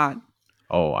yes. not.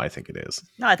 Oh, I think it is.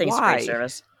 No, I think it's a Why? great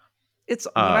service. It's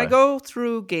when I go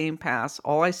through Game Pass,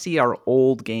 all I see are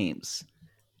old games.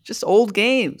 Just old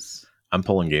games. I'm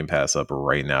pulling Game Pass up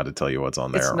right now to tell you what's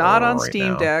on there. It's not on right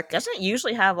Steam now. Deck. Doesn't it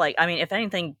usually have like, I mean, if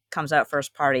anything comes out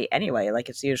first party anyway, like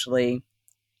it's usually,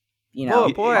 you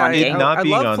know, boy, on I Game. not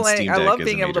being love on playing. Steam I Deck love is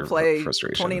being a able to major play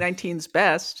frustration. 2019's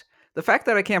best. The fact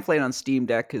that I can't play it on Steam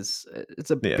Deck is it's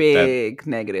a Yeah, big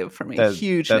negative for me.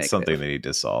 Huge that's negative. something they need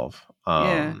to solve.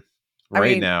 Yeah.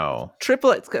 Right now,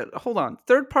 hold on.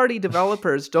 Third-party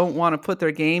developers don't want to put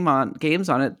their games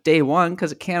on it day one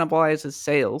because it cannibalizes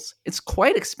sales. It's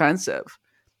quite expensive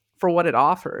for what it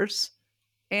offers,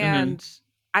 and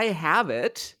I have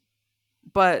it,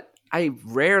 but I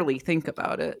rarely think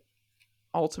about it.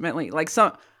 Ultimately, like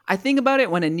I think about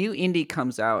it when a new indie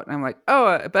comes out, and I'm like, oh,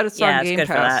 I bet it's on Game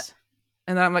Pass,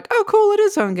 and then I'm like, oh, cool, it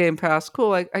is on Game Pass.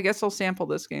 Cool, I guess I'll sample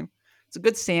this game. It's a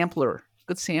good sampler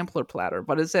platter,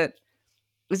 but is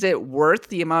it worth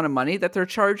the amount of money that they're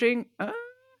charging?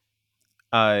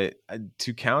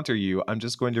 To counter you, I'm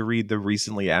just going to read the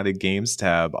recently added games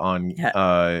tab on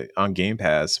Game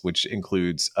Pass, which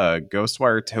includes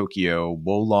Ghostwire Tokyo,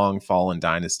 Wolong Fallen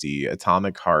Dynasty,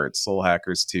 Atomic Heart, Soul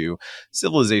Hackers 2,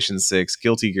 Civilization 6,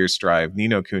 Guilty Gear Strive, Ni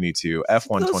no Kuni 2,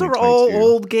 F1 Those are all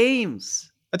old games.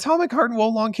 Atomic Heart and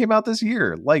Wolong came out this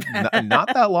year, like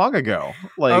not that long ago.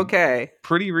 Like, okay,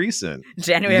 pretty recent.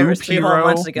 January was 3 whole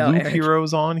months ago. Loop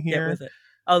Hero's on here. Get with it.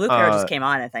 Oh, Loop Hero just came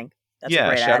on, I think. That's a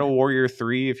great Shadow ad. Warrior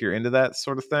 3, if you're into that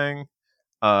sort of thing.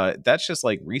 That's just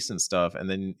like recent stuff. And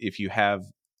then if you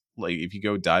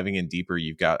go diving in deeper,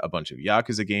 you've got a bunch of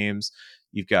Yakuza games.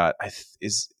 You've got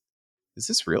is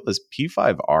this real? Is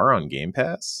P5R on Game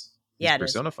Pass? Yeah, is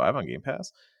Persona 5 on Game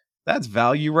Pass? That's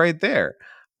value right there.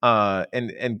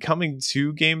 And coming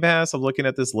to Game Pass, I'm looking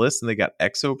at this list and they got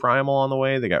Exo Primal on the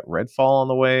way, they got Redfall on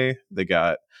the way, they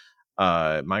got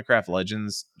Minecraft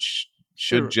Legends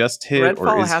should just hit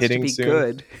Redfall or is has hitting to be soon.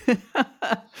 Good.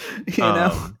 you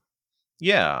know?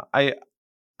 Yeah,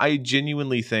 I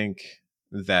genuinely think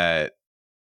that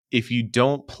if you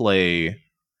don't play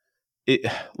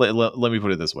it, let me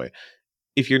put it this way.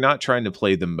 if you're not trying to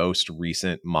play the most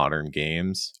recent modern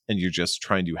games and you're just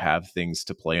trying to have things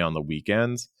to play on the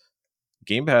weekends,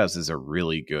 Game Pass is a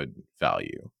really good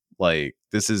value. Like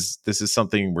this is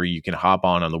something where you can hop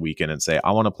on the weekend and say,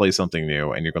 I want to play something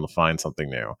new, and you're going to find something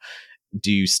new.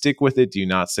 Do you stick with it? Do you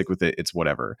not stick with it? It's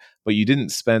whatever. But you didn't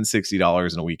spend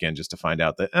 $60 in a weekend just to find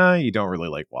out that you don't really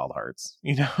like Wild Hearts.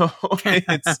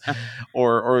 It's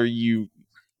or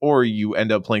you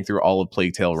end up playing through all of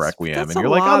Plague Tale Requiem, That's and a you're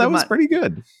like, oh, lot that of was money. pretty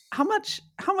good. How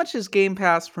much is Game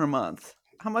Pass per month?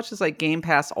 How much is like Game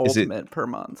Pass Ultimate per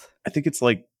month? I think it's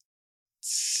like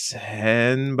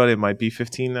 10, but it might be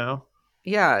 15 now.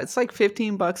 Yeah, it's like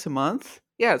 $15 a month.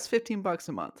 Yeah, it's $15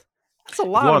 a month. That's a If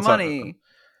you lot of want something- money.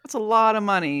 That's a lot of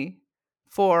money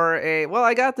for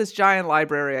I got this giant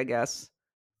library, I guess.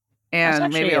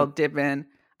 And maybe I'll dip in.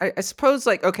 I suppose,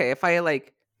 like, okay, if I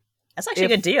like, that's actually a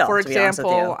good deal. For to be honest with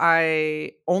you. example,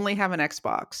 I only have an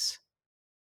Xbox,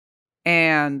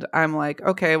 and I'm like,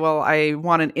 okay, well, I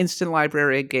want an instant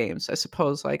library of games. I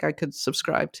suppose, like, I could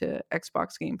subscribe to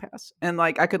Xbox Game Pass, and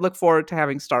like, I could look forward to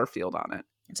having Starfield on it.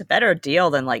 It's a better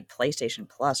deal than like PlayStation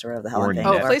Plus or whatever the hell I'm paying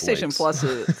Netflix. for. PlayStation Plus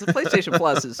PlayStation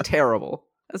Plus is terrible.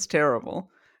 That's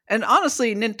terrible. And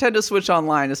honestly, Nintendo Switch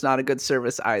Online is not a good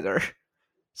service either.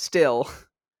 Still.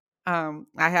 I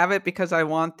have it because I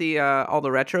want the all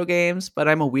the retro games, but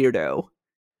I'm a weirdo.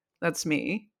 That's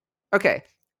me. Okay.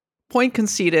 Point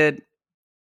conceded.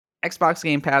 Xbox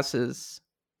Game Pass is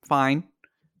fine.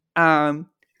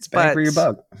 It's bang for your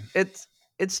buck.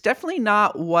 It's definitely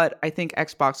not what I think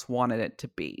Xbox wanted it to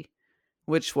be,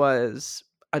 which was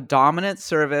a dominant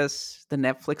service, the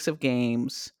Netflix of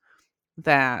games,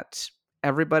 that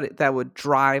would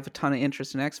drive a ton of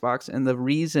interest in Xbox. And the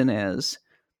reason is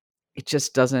it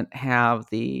just doesn't have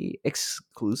the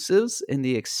exclusives and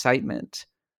the excitement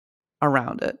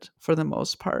around it for the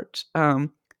most part.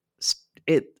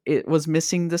 It was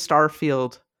missing the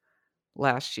Starfield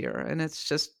last year, and it's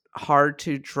just hard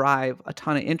to drive a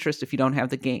ton of interest if you don't have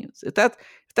the games. If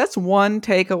that's one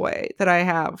takeaway that I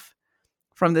have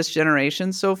from this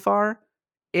generation so far,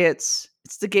 it's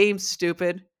the game's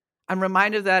stupid. I'm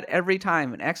reminded of that every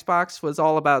time. And Xbox was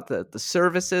all about the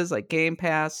services like Game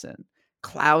Pass and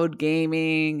cloud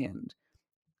gaming, and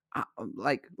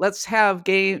like, let's have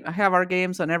our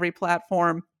games on every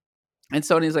platform. And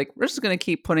Sony's like, we're just going to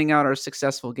keep putting out our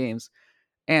successful games.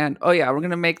 And oh yeah, we're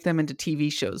going to make them into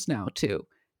TV shows now too.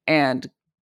 And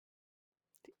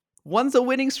one's a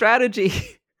winning strategy.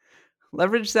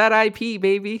 Leverage that IP,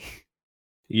 baby.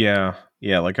 Yeah.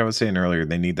 Like I was saying earlier,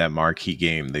 they need that marquee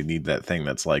game. They need that thing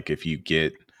that's like, if you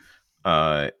get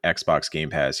Xbox Game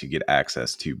Pass, you get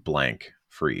access to blank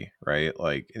free, right?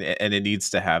 Like, and it needs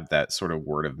to have that sort of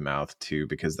word of mouth too,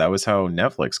 because that was how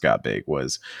Netflix got big.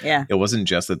 Was it wasn't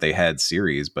just that they had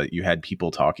series, but you had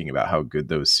people talking about how good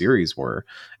those series were,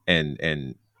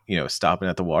 and stopping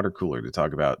at the water cooler to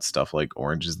talk about stuff like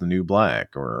Orange is the New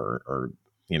Black, or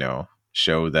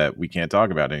show that we can't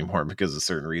talk about anymore because of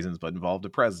certain reasons, but involved a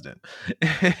president.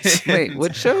 Wait,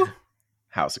 what show?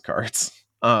 House of Cards.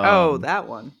 That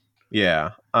one.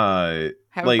 Yeah. Haven't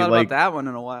thought about that one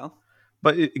in a while.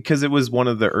 But because it was one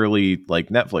of the early like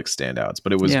Netflix standouts,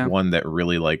 but it was one that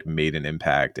really like made an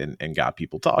impact and got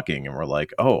people talking, and we're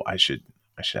like, oh, I should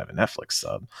have a Netflix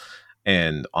sub.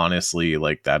 And honestly,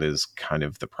 like, that is kind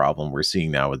of the problem we're seeing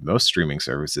now with most streaming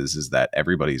services, is that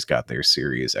everybody's got their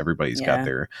series, everybody's got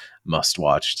their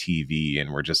must-watch TV,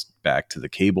 and we're just back to the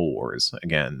cable wars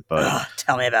again. But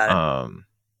tell me about it.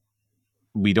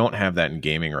 We don't have that in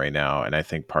gaming right now, and I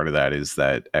think part of that is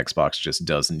that Xbox just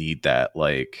does need that,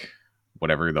 like,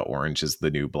 whatever the Orange is the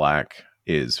New Black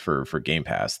is for Game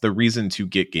Pass. The reason to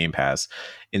get Game Pass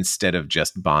instead of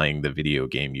just buying the video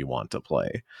game you want to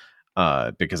play.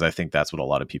 Because I think that's what a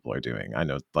lot of people are doing. I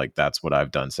know, like, that's what I've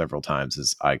done several times,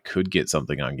 is I could get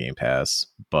something on Game Pass,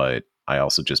 but I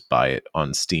also just buy it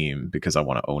on Steam because I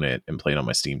want to own it and play it on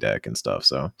my Steam Deck and stuff.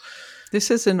 So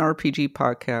this is an RPG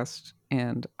podcast,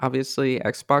 and obviously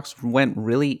Xbox went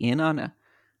really in on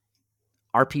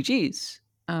RPGs.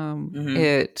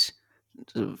 It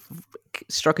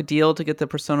struck a deal to get the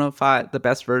Persona 5, the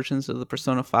best versions of the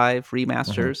Persona 5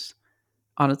 remasters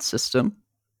on its system.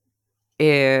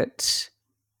 It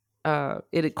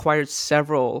acquired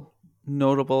several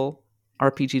notable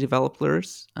RPG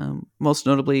developers, most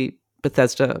notably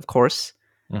Bethesda, of course,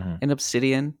 and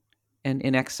Obsidian, and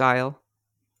In Exile.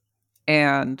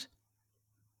 But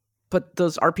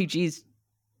those RPGs,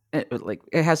 like,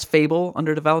 it has Fable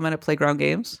under development at Playground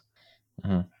Games.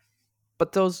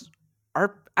 But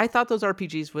I thought those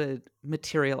RPGs would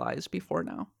materialize before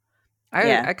now.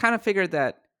 I kind of figured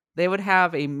that they would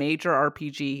have a major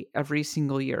RPG every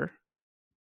single year.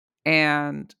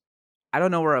 And I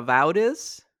don't know where Avowed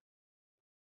is.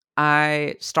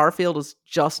 Starfield is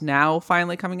just now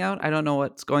finally coming out. I don't know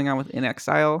what's going on with In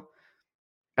Exile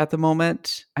at the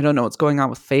moment. I don't know what's going on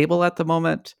with Fable at the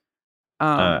moment.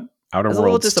 Uh, Outer It's a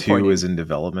little Worlds 2 disappointing. is in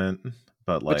development,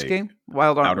 but Which like game?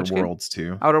 Wild Arm. Outer Which game? Worlds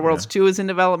 2. Outer Worlds 2 is in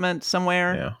development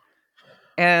somewhere. Yeah.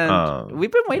 And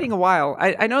we've been waiting a while.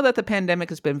 I know that the pandemic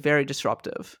has been very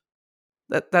disruptive.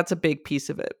 That's a big piece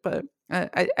of it. But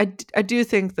I do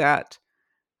think that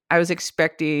I was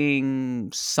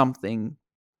expecting something.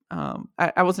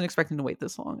 I wasn't expecting to wait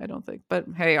this long, I don't think. But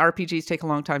hey, RPGs take a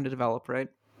long time to develop, right?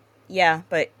 Yeah,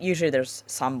 but usually there's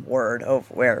some word of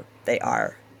where they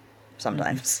are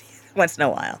sometimes, once in a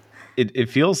while. It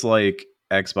feels like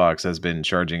Xbox has been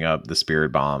charging up the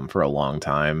Spirit Bomb for a long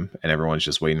time, and everyone's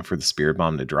just waiting for the Spirit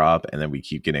Bomb to drop, and then we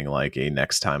keep getting like a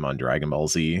next time on Dragon Ball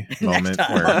Z moment. Next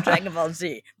time on Dragon Ball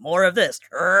Z, more of this.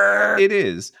 It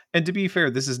is. And to be fair,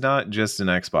 this is not just an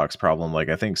Xbox problem. Like,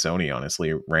 I think Sony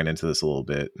honestly ran into this a little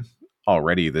bit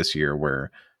already this year,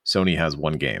 where Sony has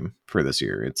one game for this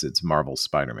year. It's Marvel's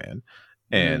Spider-Man.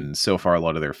 And so far, a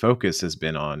lot of their focus has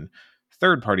been on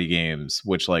third-party games,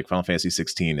 which like Final Fantasy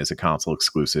 16 is a console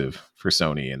exclusive for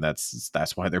Sony, and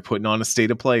that's why they're putting on a state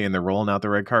of play and they're rolling out the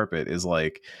red carpet. Is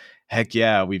like, heck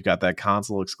yeah, we've got that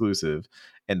console exclusive,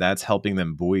 and that's helping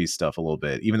them buoy stuff a little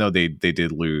bit. Even though they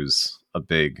did lose a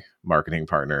big marketing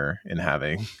partner in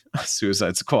having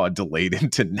Suicide Squad delayed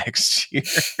into next year.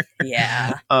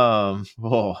 Yeah.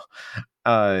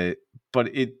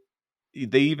 But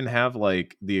they even have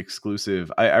like the exclusive.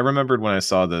 I remembered when I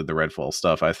saw the Redfall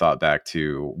stuff, I thought back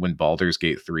to when Baldur's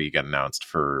Gate 3 got announced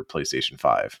for PlayStation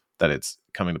 5, that it's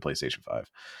coming to PlayStation 5.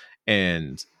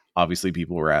 And obviously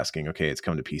people were asking, okay, it's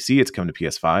come to PC, it's come to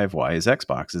PS5. Why is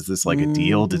Xbox? Is this like a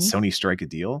deal? Did Sony strike a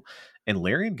deal? And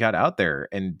Larian got out there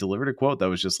and delivered a quote that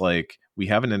was just like, we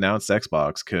haven't announced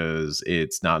Xbox because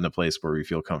it's not in a place where we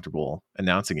feel comfortable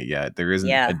announcing it yet. There isn't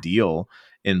a deal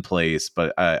in place,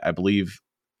 but I believe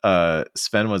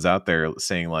Sven was out there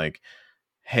saying like,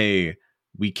 hey,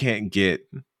 we can't get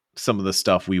some of the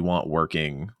stuff we want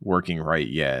working right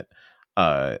yet.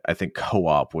 I think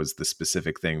co-op was the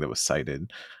specific thing that was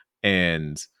cited,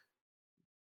 and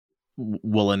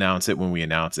we'll announce it when we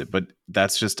announce it. But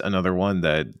that's just another one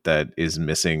that is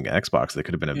missing Xbox. That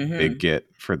could have been a big get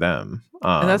for them.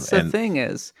 And that's the thing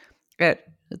is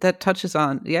that touches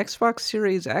on the Xbox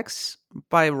Series X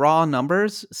by raw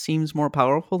numbers seems more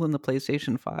powerful than the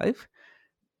PlayStation 5.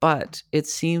 But it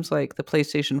seems like the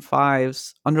PlayStation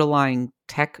 5's underlying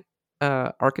tech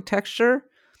architecture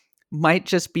might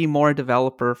just be more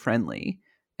developer friendly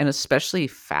and especially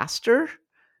faster,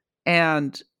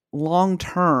 and long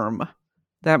term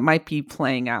that might be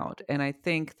playing out. And I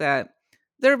think that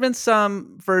there have been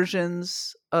some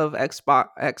versions of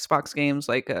Xbox games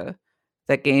like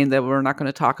that game that we're not going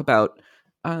to talk about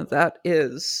that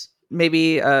is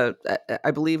maybe I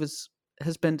believe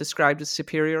has been described as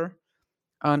superior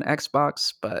on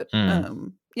Xbox, but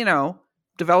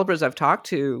developers I've talked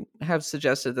to have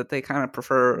suggested that they kind of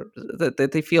prefer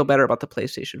that they feel better about the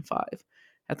PlayStation 5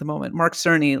 at the moment. Mark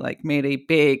Cerny like made a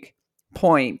big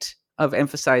point of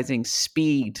emphasizing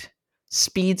speed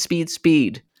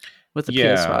with the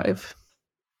PS5.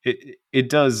 It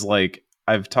does. Like,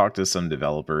 I've talked to some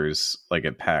developers like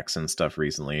at PAX and stuff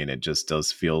recently, and it just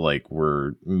does feel like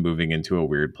we're moving into a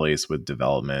weird place with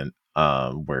development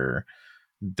where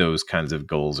those kinds of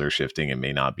goals are shifting and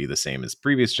may not be the same as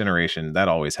previous generation. That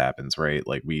always happens, right?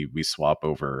 Like we swap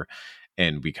over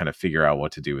and we kind of figure out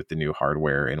what to do with the new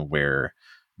hardware and where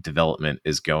development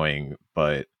is going.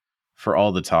 But for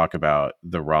all the talk about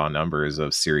the raw numbers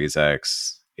of Series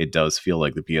X, it does feel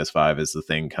like the PS5 is the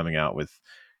thing coming out with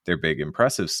their big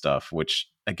impressive stuff, which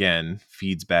again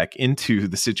feeds back into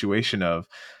the situation of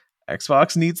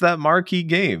Xbox needs that marquee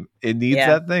game. It needs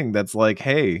that thing that's like,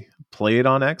 hey, play it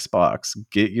on Xbox,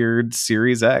 get your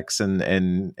Series X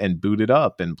and boot it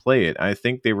up and play it. I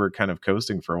think they were kind of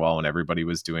coasting for a while when everybody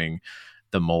was doing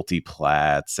the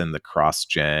multi-plats and the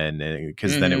cross-gen,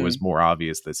 because then it was more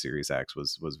obvious that Series X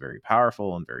was very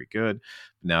powerful and very good.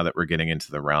 Now that we're getting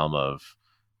into the realm of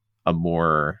a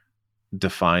more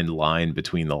defined line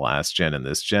between the last gen and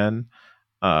this gen,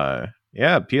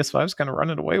 PS5 is kind of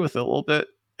running away with it a little bit.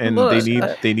 And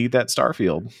they need that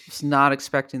Starfield. I was not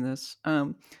expecting this.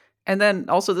 And then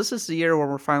also this is the year where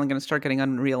we're finally going to start getting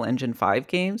Unreal Engine 5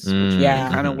 games, which we've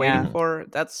been kind of waiting for.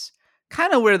 That's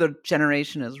kind of where the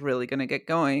generation is really going to get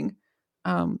going,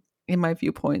 in my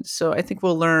viewpoint. So I think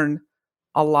we'll learn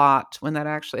a lot when that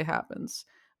actually happens.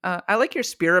 I like your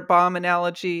Spirit Bomb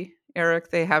analogy, Eric.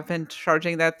 They have been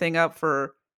charging that thing up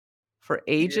for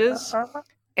ages. Yeah.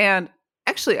 And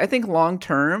actually, I think long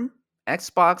term,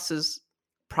 Xbox is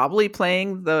probably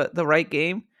playing the right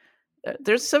game.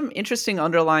 There's some interesting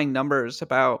underlying numbers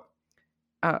about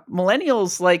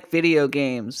millennials like video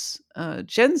games.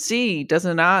 Gen Z does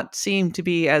not seem to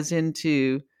be as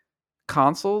into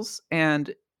consoles,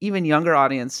 and even younger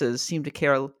audiences seem to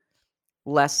care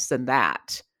less than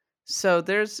that. So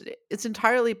it's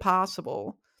entirely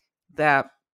possible that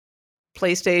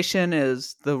PlayStation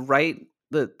is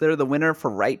they're the winner for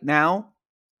right now,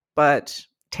 but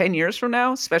 10 years from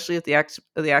now, especially if the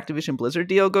Activision Blizzard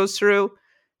deal goes through,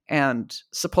 and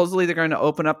supposedly they're going to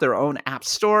open up their own app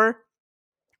store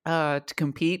to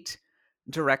compete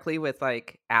directly with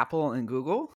like Apple and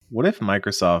Google. What if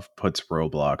Microsoft puts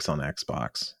Roblox on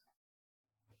Xbox?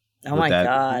 Oh my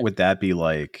god! Would that be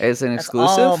like as an That's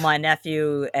exclusive? all my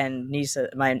nephew and niece,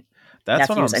 my that's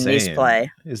what I'm nephews and niece saying.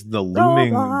 play. Is the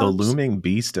Roblox. looming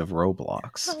beast of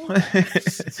Roblox?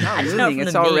 It's not I just know looming. from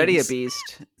It's the already a memes.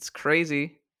 beast. It's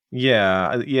crazy.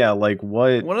 Yeah. Like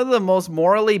what? One of the most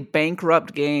morally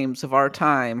bankrupt games of our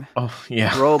time. Oh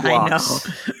yeah, Roblox.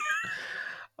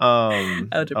 How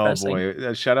oh depressing.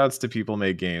 boy! Shout outs to People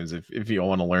Make Games. If you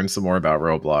want to learn some more about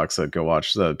Roblox, go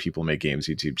watch the People Make Games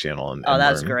YouTube channel. And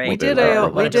that's learn great. We what did they're a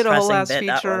about we Roblox. did a whole depressing last bit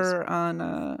that feature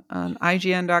on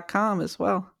IGN.com as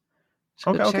well.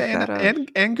 So Okay, check that out.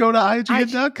 and go to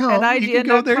IGN.com. and You can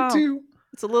go there IGN.com. too.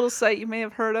 It's a little site you may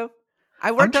have heard of.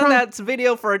 I worked on that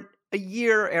video for a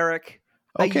year, Eric.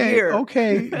 A year.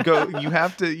 Okay. Go. You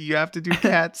have to do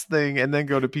Cat's thing and then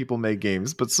go to People Make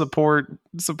Games. But support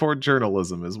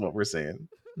journalism is what we're saying.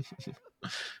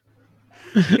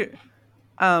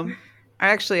 I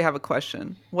actually have a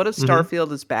question. What if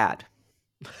Starfield is bad?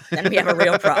 Then we have a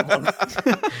real problem.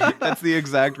 That's the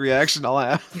exact reaction I'll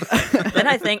have. Then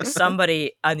I think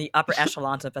somebody on the upper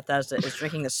echelons of Bethesda is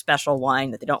drinking the special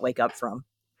wine that they don't wake up from.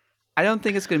 I don't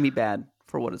think it's going to be bad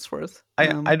for what it's worth. I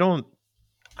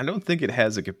don't think it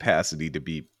has a capacity to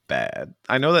be bad.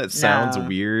 I know that sounds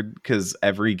weird because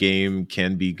every game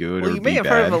can be good or be bad. You may have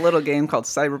heard of a little game called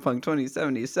Cyberpunk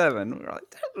 2077. We're like,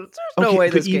 there's no way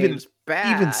this game's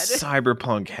bad. Even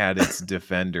Cyberpunk had its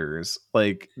defenders.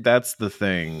 Like, that's the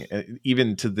thing.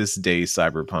 Even to this day,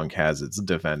 Cyberpunk has its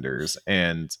defenders.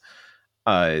 And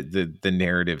the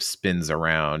narrative spins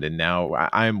around, and now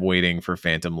I'm waiting for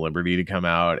Phantom Liberty to come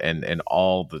out and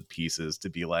all the pieces to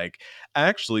be like,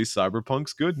 actually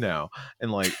Cyberpunk's good now,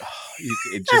 and like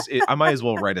I might as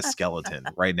well write a skeleton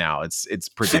right now. It's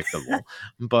predictable,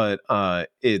 but I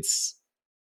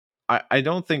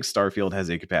don't think Starfield has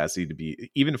a capacity to be.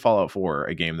 Even Fallout 4,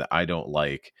 a game that I don't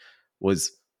like,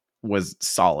 was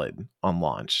solid on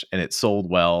launch, and it sold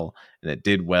well and it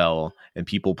did well and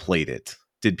people played it.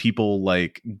 Did people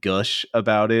like gush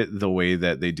about it the way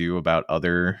that they do about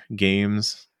other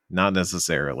games? Not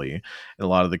necessarily. And a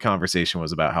lot of the conversation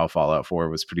was about how Fallout 4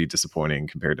 was pretty disappointing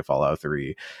compared to Fallout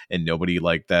 3. And nobody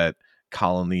liked that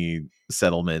colony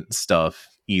settlement stuff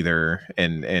either.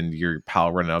 And your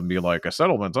pal running up and be like, a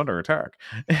settlement's under attack.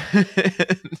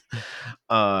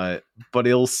 But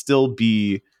it'll still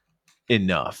be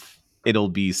enough. It'll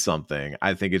be something.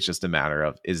 I think it's just a matter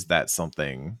of, is that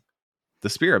something? The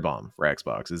Spirit Bomb for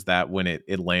Xbox, is that when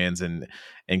it lands and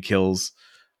kills?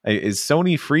 Is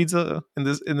Sony Frieza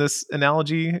in this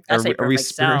analogy? That's a perfect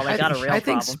sell. They got a real I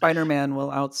think problem. Spider-Man will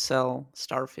outsell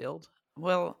Starfield.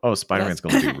 Well, Spider-Man's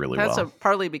going to do really well. That's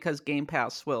partly because Game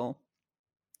Pass will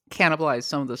cannibalize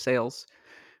some of the sales,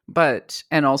 but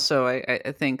and also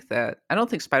I think that I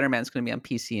don't think Spider-Man's going to be on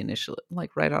PC initially,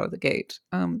 like right out of the gate.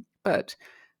 But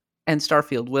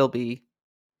Starfield will be.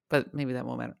 But maybe that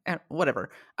won't matter. Whatever.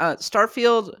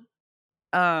 Starfield,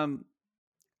 I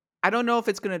don't know if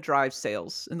it's going to drive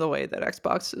sales in the way that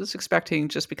Xbox is expecting,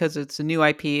 just because it's a new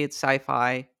IP, it's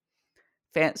sci-fi.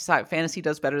 Fantasy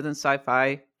does better than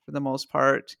sci-fi for the most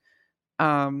part.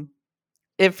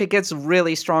 If it gets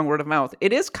really strong word of mouth,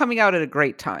 it is coming out at a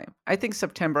great time. I think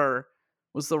September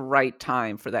was the right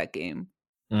time for that game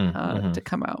to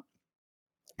come out.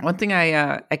 One thing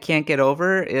I can't get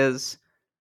over is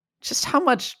just how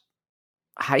much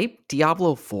hype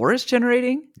Diablo 4 is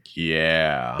generating.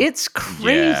 Yeah. It's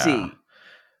crazy. Yeah.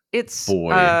 It's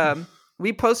boy.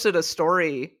 We posted a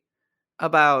story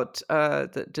about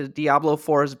the Diablo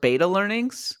 4's beta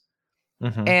learnings,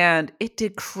 and it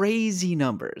did crazy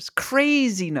numbers.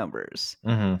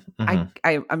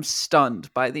 I'm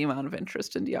stunned by the amount of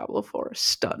interest in Diablo 4.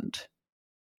 Stunned.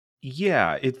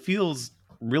 Yeah, it feels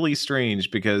really strange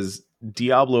because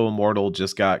Diablo Immortal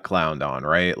just got clowned on,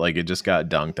 right? Like, it just got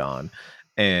dunked on,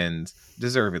 and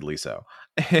deservedly so.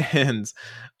 And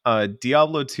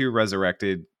Diablo 2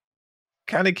 Resurrected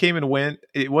kind of came and went.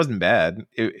 It wasn't bad.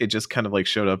 It just kind of like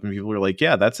showed up and people were like,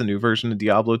 yeah, that's a new version of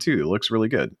Diablo 2. It looks really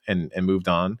good, and moved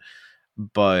on.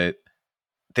 But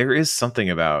there is something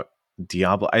about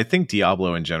Diablo. I think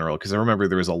Diablo in general, because I remember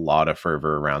there was a lot of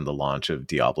fervor around the launch of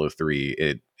Diablo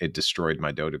 3. It destroyed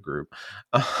my Dota group.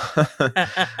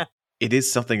 It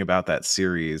is something about that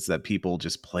series that people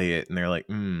just play it and they're like,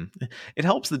 it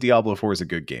helps. The Diablo 4 is a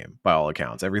good game by all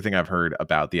accounts. Everything I've heard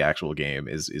about the actual game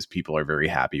is people are very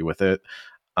happy with it.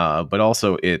 But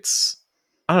also I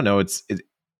don't know, it's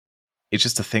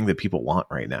just a thing that people want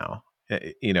right now.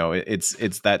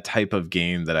 It's that type of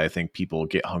game that I think people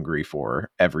get hungry for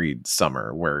every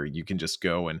summer, where you can just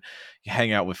go and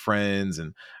hang out with friends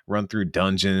and run through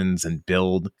dungeons and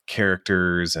build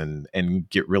characters and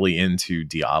get really into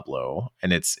Diablo.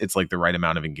 And it's like the right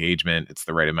amount of engagement. It's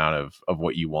the right amount of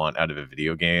what you want out of a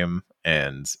video game.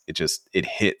 And it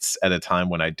hits at a time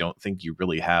when I don't think you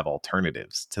really have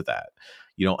alternatives to that.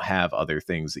 You don't have other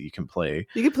things that you can play.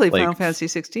 You can play Final Fantasy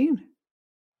 16.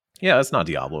 Yeah, that's not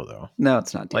Diablo though. No,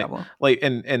 it's not Diablo.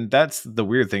 And that's the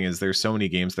weird thing, is there's so many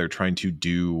games that are trying to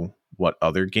do what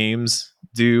other games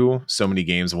do. So many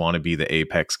games want to be the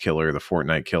Apex killer, the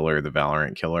Fortnite killer, the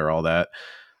Valorant killer, all that.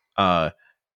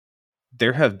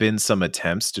 There have been some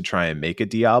attempts to try and make a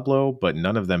Diablo, but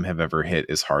none of them have ever hit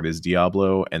as hard as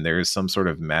Diablo. And there is some sort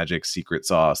of magic secret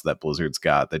sauce that Blizzard's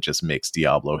got that just makes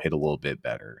Diablo hit a little bit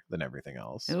better than everything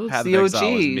else. It was the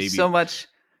OG.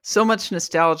 So much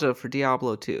nostalgia for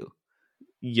Diablo 2.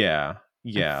 Yeah.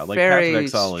 Like Path of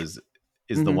Exile is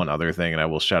the one other thing, and I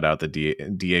will shout out the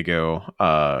Diego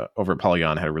over at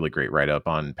Polygon had a really great write up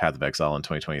on Path of Exile in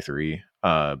 2023.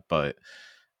 But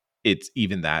it's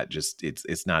even that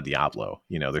it's not Diablo.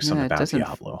 There's something about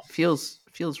Diablo feels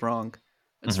wrong.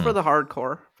 It's for the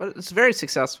hardcore, but it's very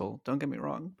successful. Don't get me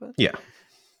wrong. But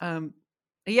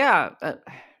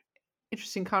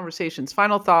interesting conversations.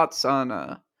 Final thoughts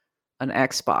on an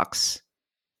Xbox,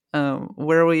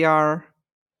 where we are,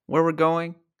 where we're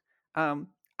going.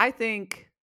 I think,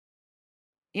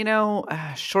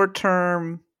 short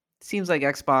term, seems like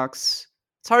Xbox.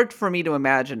 It's hard for me to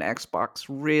imagine Xbox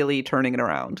really turning it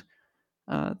around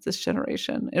this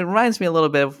generation. It reminds me a little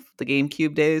bit of the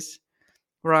GameCube days,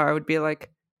 where I would be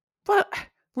like, but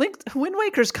Wind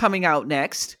Waker's coming out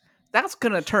next. That's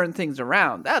going to turn things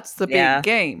around. That's the big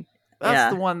game.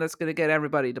 That's the one that's going to get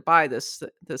everybody to buy this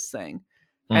thing.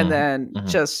 And then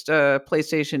just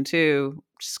PlayStation 2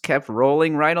 just kept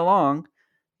rolling right along.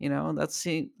 That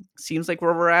seems like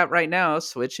where we're at right now.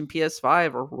 Switch and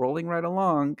PS5 are rolling right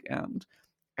along. And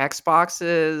Xbox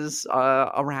is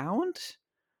around,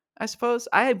 I suppose.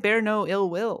 I bear no ill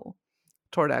will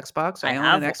toward Xbox. I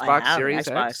own an Xbox Series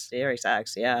X. Series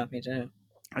X, yeah, me too.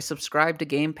 I subscribe to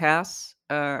Game Pass.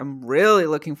 I'm really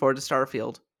looking forward to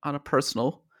Starfield on a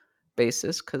personal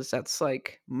basis, because that's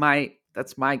my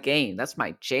game. That's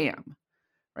my jam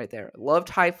right there. Loved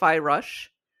Hi-Fi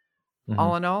Rush.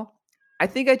 All in all, I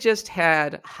think I just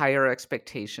had higher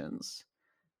expectations.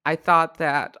 I thought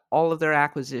that all of their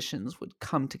acquisitions would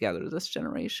come together this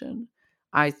generation.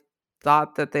 I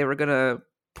thought that they were going to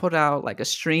put out like a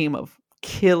stream of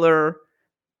killer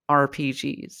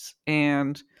RPGs.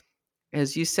 And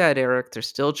as you said, Eric, they're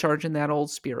still charging that old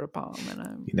Spirit Bomb. And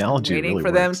I'm waiting really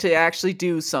for them to actually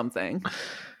do something.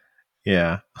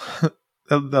 Yeah.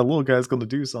 That little guy's going to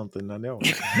do something. I know.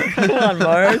 Come on,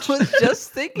 Marge. I was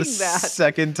just thinking the that.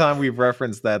 Second time we've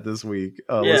referenced that this week.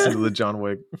 Listen to the John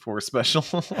Wick 4 special.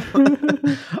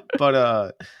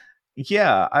 But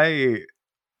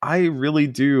I really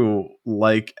do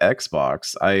like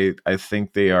Xbox. I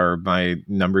think they are my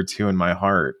number 2 in my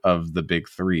heart of the big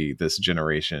 3 this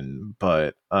generation.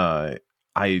 But I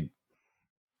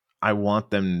want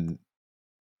them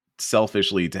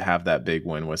selfishly to have that big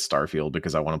win with Starfield,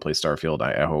 because I want to play Starfield.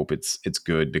 I hope it's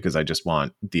good, because I just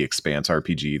want the Expanse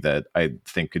RPG that I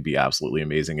think could be absolutely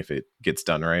amazing if it gets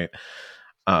done right.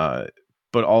 But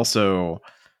also,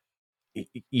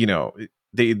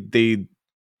 they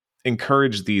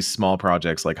encourage these small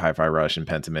projects like Hi-Fi Rush and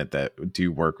Pentiment that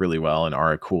do work really well and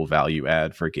are a cool value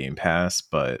add for Game Pass,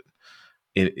 but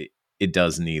it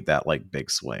does need that like big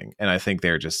swing. And I think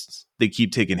they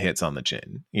keep taking hits on the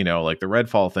chin. Like the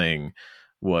Redfall thing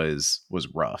was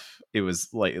rough. It was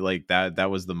like that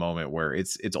was the moment where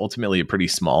it's ultimately a pretty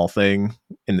small thing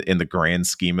in the grand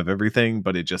scheme of everything,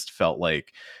 but it just felt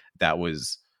like that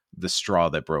was the straw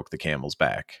that broke the camel's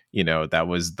back. That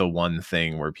was the one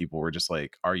thing where people were just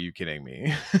like, are you kidding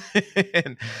me?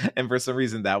 and for some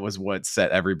reason that was what set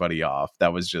everybody off.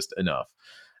 That was just enough.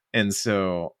 And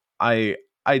so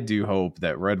I do hope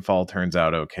that Redfall turns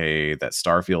out okay, that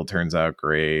Starfield turns out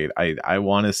great. I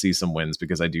want to see some wins,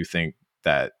 because I do think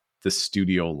that the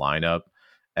studio lineup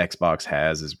Xbox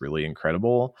has is really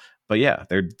incredible. But yeah,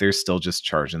 they're still just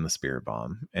charging the Spirit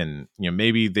Bomb, and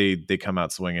maybe they come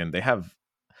out swinging. They have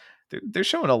they're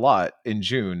showing a lot in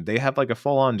June. They have like a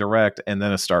full-on direct and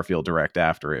then a Starfield direct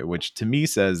after it, which to me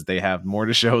says they have more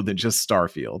to show than just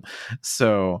Starfield.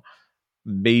 So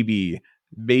maybe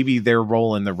they're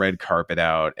rolling the red carpet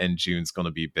out and June's going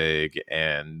to be big,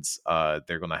 and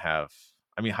they're going to have,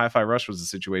 I mean, Hi-Fi Rush was a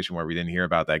situation where we didn't hear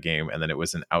about that game and then it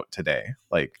wasn't out today.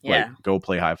 Like go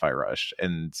play Hi-Fi Rush,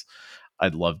 and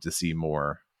I'd love to see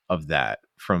more of that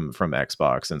from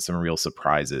Xbox and some real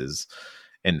surprises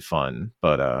and fun.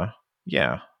 But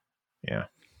yeah.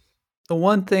 The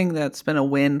one thing that's been a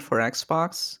win for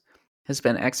Xbox has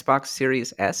been Xbox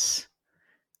Series S,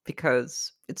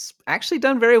 because it's actually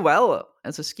done very well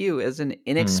as a SKU, as an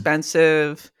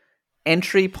inexpensive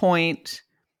entry point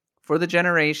for the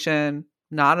generation.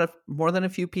 Not more than a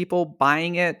few people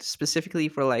buying it specifically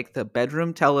for like the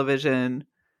bedroom television,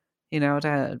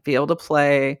 to be able to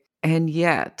play. And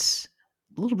yet,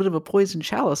 a little bit of a poison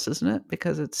chalice, isn't it?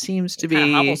 Because it seems to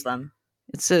be hobbles them.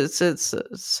 It seems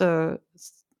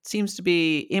to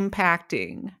be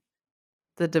impacting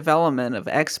the development of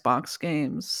Xbox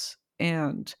games,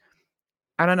 and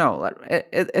I don't know.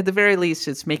 At the very least,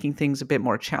 it's making things a bit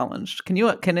more challenged. Can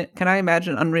I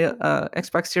imagine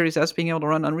Xbox Series S being able to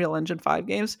run Unreal Engine 5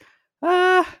 games?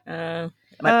 It might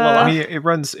blow up. I mean, it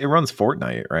runs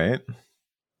Fortnite, right?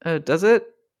 Does it?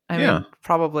 I Yeah. mean,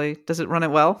 probably. Does it run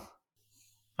it well?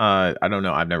 I don't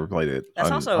know. I've never played it. That's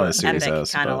on also a Series Epic,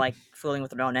 S, kind of but- like fooling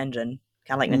with their own engine,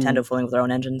 kind of like Nintendo fooling with their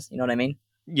own engines. You know what I mean?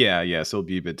 Yeah. So it'll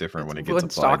be a bit different when it gets When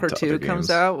applied Stalker to 2 other comes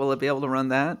games. out, will it be able to run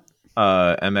that?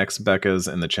 MX Becca's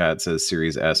in the chat says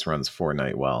Series S runs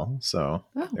Fortnite well. So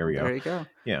there we go. There you go.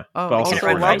 Yeah. Oh, But also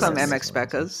Fortnite welcome, runs MX well,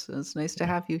 Beccas. It's nice to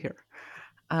have you here.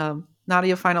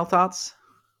 Nadia, final thoughts?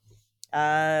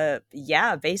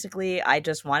 Yeah, basically, I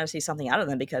just want to see something out of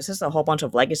them, because this is a whole bunch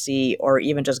of legacy or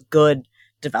even just good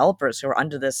developers who are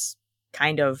under this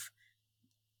kind of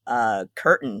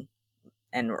curtain,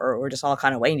 and we're just all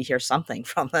kind of waiting to hear something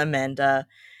from them. And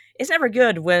it's never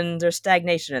good when there's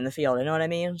stagnation in the field. You know what I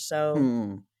mean?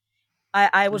 So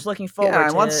I was looking forward.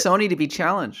 I want Sony to be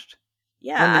challenged.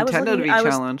 Yeah, I want Nintendo to be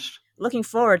challenged. Looking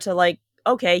forward to, like,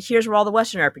 okay, here's where all the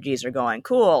Western RPGs are going.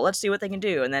 Cool, let's see what they can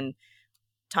do. And then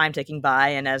time ticking by,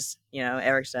 and as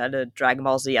Eric said, a Dragon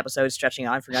Ball Z episode stretching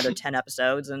on for another 10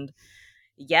 episodes, and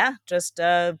just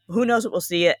who knows what we'll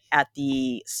see at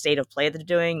the state of play that they're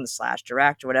doing, the /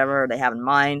 direct or whatever they have in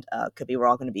mind. Could be we're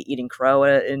all going to be eating crow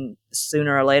in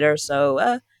sooner or later.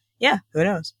 So who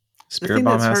knows? Spirit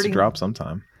Bomb has to drop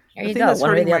sometime. There you the go. thing that's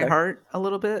One way or hurting the my other. heart a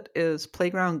little bit is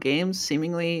Playground Games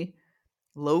seemingly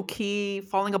low-key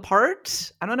falling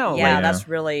apart. I don't know. Yeah, that's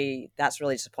really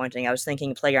disappointing. I was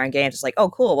thinking Playground Games is like, oh,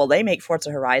 cool. Well, they make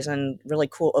Forza Horizon really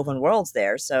cool open worlds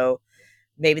there, so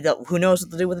maybe who knows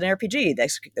what they'll do with an RPG.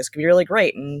 This could be really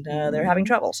great, and they're having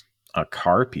troubles. A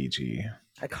car PG.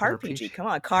 A car PG. Come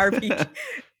on, car PG.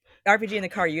 RPG in the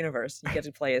car universe. You get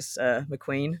to play as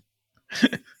McQueen.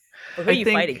 But who are you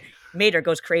fighting? Mater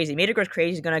goes crazy. Mater goes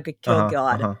crazy. He's gonna kill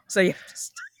God. So you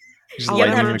just. You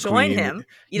either have to join him.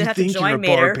 You either have to join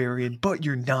Mater, barbarian, but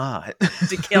you're not,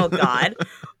 to kill God,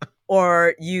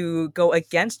 or you go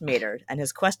against Mater and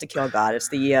his quest to kill God. It's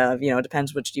the it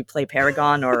depends which you play,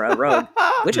 Paragon or Rogue.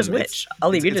 Which is which?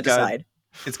 I'll leave you to decide.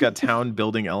 It's got town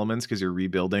building elements because you're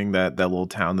rebuilding that little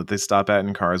town that they stop at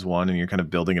in Cars 1, and you're kind of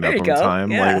building it up over time,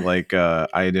 like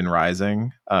Iden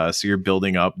Rising. So you're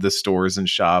building up the stores and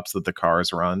shops that the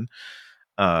cars run.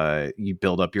 You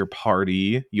build up your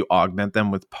party. You augment them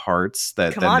with parts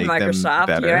that Come on, make Microsoft. them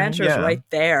better. Your answer is right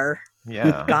there.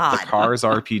 Yeah, God. The Cars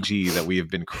RPG that we have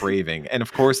been craving, and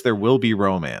of course there will be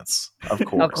romance. Of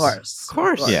course.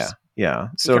 Yeah.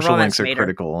 Social links are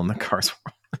critical in the Cars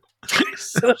world.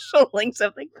 Social links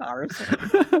of the Cars.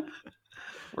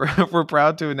 We're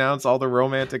proud to announce all the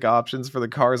romantic options for the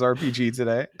Cars RPG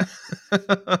today.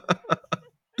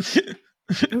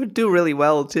 It would do really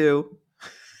well too.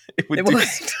 It would.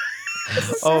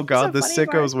 Oh God, the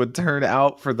sickos would turn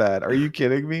out for that. Are you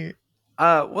kidding me?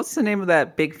 What's the name of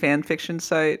that big fan fiction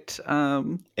site?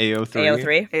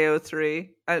 AO3. AO3.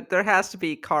 There has to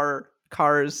be cars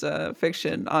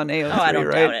fiction on AO3. Oh, I don't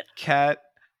doubt it. Cat.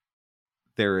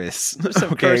 There is.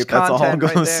 Okay, that's all I'm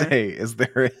going to say. Is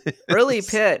there is. Early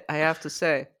pit, I have to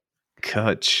say.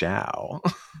 Ka-chow.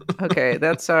 Okay,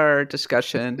 that's our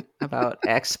discussion about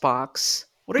Xbox.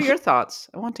 What are your thoughts?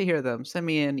 I want to hear them. Send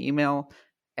me an email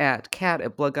at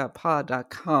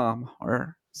cat@bloodgodpod.com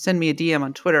or send me a DM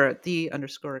on Twitter at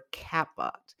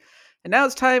 @the_catbot. And now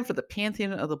it's time for the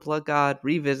Pantheon of the Blood God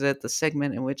Revisit, the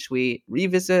segment in which we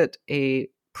revisit a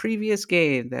previous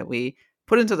game that we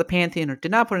put into the Pantheon or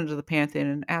did not put into the Pantheon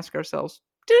and ask ourselves,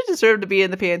 did it deserve to be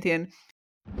in the Pantheon?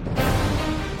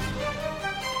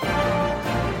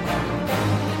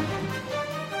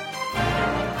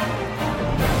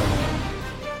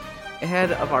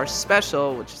 ahead of our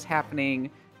special, which is happening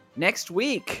next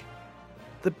week.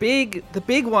 The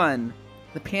big one,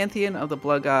 the Pantheon of the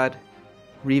Blood God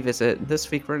revisit.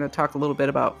 This week we're going to talk a little bit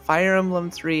about Fire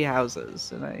Emblem Three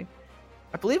Houses, and I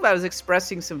believe I was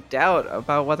expressing some doubt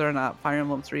about whether or not Fire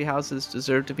Emblem Three Houses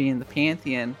deserve to be in the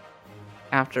Pantheon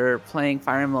after playing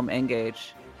Fire Emblem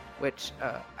Engage, which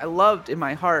I loved in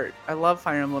my heart. I love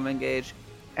Fire Emblem Engage,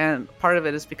 and part of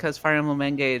it is because Fire Emblem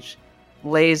Engage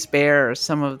lays bare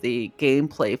some of the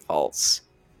gameplay faults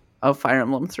of Fire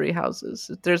Emblem Three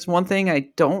Houses. If there's one thing I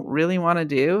don't really want to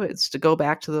do, it's to go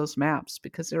back to those maps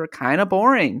because they were kind of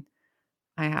boring,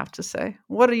 I have to say.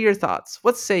 What are your thoughts?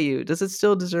 What say you? Does it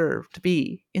still deserve to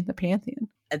be in the Pantheon?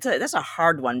 That's a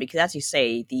hard one because, as you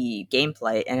say, the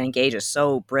gameplay and Engage is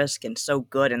so brisk and so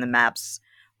good, and the maps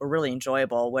were really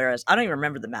enjoyable. Whereas I don't even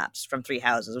remember the maps from Three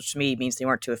Houses, which to me means they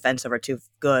weren't too offensive or too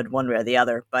good one way or the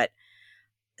other. But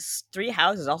Three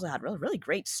Houses also had really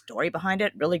great story behind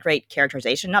it, really great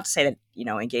characterization. Not to say that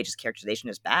Engage's characterization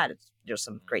is bad. There's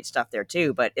some great stuff there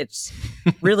too, but it's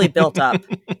really built up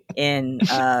in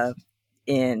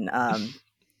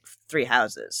Three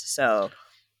Houses. So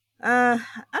I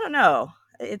don't know.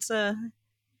 It's a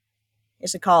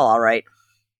call, all right.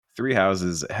 Three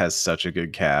Houses has such a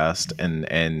good cast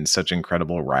and such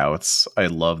incredible routes. I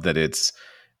love that it's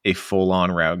a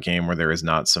full-on route game where there is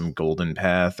not some golden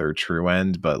path or true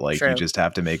end, but like you just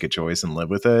have to make a choice and live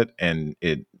with it, and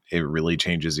it really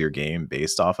changes your game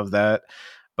based off of that.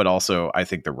 But also, I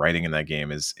think the writing in that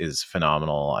game is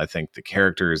phenomenal. I think the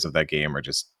characters of that game are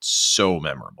just so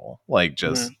memorable. Like,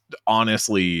 just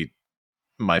honestly,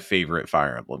 my favorite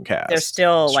Fire Emblem cast. They're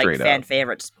still like fan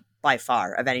favorites by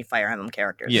far of any Fire Emblem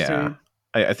characters. Yeah,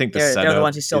 I think they're the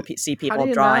ones you still see people how do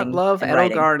you drawing. Not love and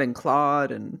Edelgard and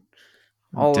Claude and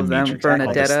all Dimitri, of them.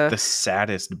 Bernadetta, the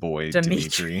saddest boy,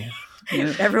 Dimitri.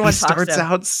 Yeah. Everyone he starts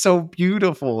out so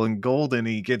beautiful and golden.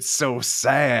 He gets so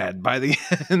sad by the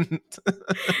end.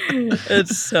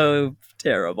 It's so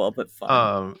terrible, but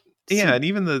fun. Yeah, and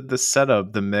even the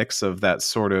setup, the mix of that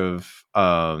sort of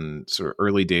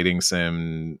early dating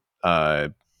sim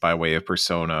by way of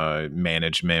persona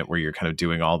management, where you're kind of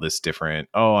doing all this different,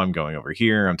 I'm going over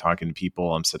here, I'm talking to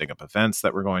people, I'm setting up events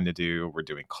that we're going to do, we're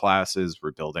doing classes,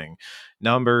 we're building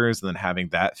numbers, and then having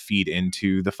that feed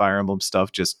into the Fire Emblem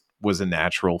stuff just was a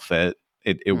natural fit.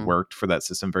 It worked for that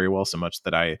system very well, so much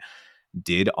that I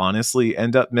did honestly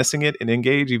end up missing it in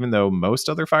Engage, even though most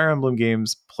other Fire Emblem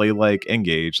games play like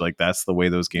Engage. Like, that's the way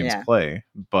those games play.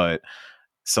 But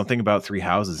something about Three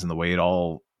Houses and the way it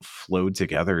all flowed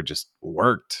together just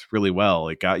worked really well.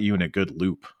 It got you in a good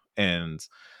loop. And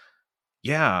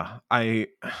yeah, I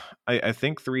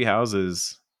think Three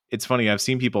Houses, it's funny, I've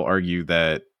seen people argue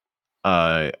that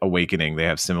Awakening, they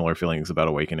have similar feelings about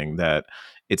Awakening, that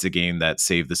it's a game that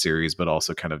saved the series but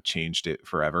also kind of changed it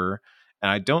forever.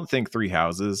 And I don't think Three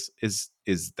Houses is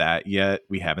that yet.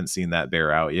 We haven't seen that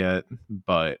bear out yet,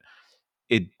 but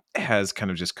it has kind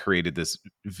of just created this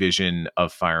vision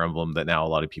of Fire Emblem that now a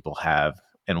lot of people have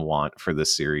and want for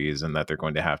this series, and that they're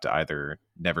going to have to either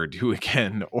never do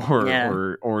again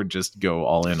or just go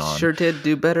all in on. Sure did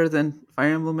do better than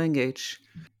Fire Emblem Engage.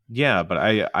 Yeah, but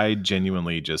I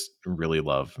genuinely just really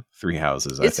love Three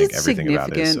Houses. I think everything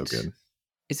about it is so good.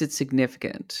 Is it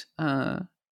significant?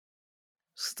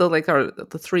 Still, like the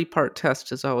 3-part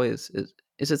test is always,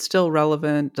 is it still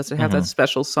relevant? Does it have that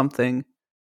special something?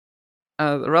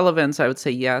 The relevance, I would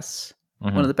say yes.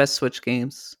 One of the best Switch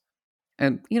games.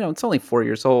 And, it's only 4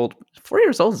 years old. 4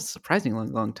 years old is a surprisingly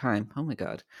long time. Oh my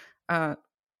God.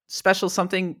 Special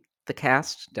something, the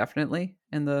cast, definitely.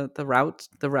 And the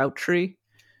route tree.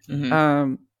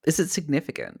 Is it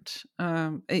significant?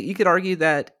 You could argue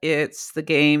that it's the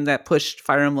game that pushed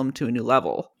Fire Emblem to a new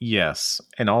level. Yes.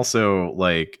 And also,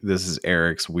 like, this is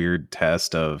Eric's weird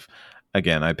test of,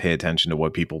 again, I pay attention to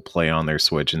what people play on their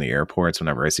Switch in the airports.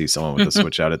 Whenever I see someone with a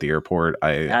Switch out at the airport,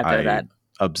 I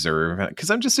observe, because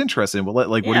I'm just interested in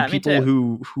what do people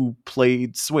who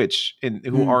played Switch and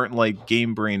who aren't like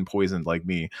game brain poisoned like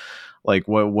me, like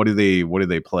what do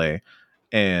they play?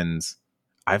 And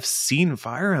I've seen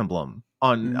Fire Emblem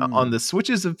on the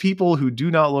Switches of people who do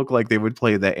not look like they would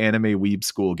play the anime weeb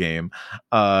school game.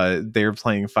 They're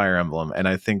playing Fire Emblem, and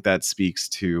I think that speaks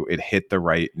to it hit the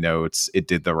right notes. It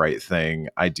did the right thing.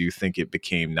 I do think it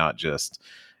became not just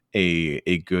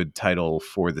a good title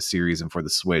for the series and for the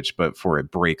Switch, but for a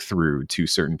breakthrough to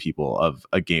certain people of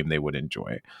a game they would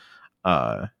enjoy.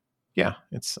 Yeah,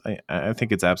 I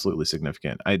think it's absolutely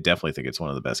significant. I definitely think it's one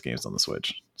of the best games on the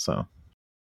Switch. So,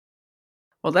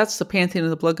 well, that's the Pantheon of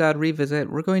the Blood God revisit.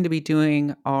 We're going to be doing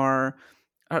the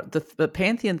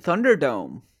Pantheon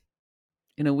Thunderdome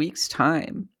in a week's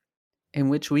time, in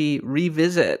which we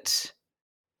revisit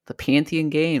the Pantheon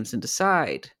games and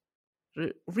decide,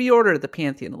 reorder the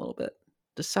Pantheon a little bit,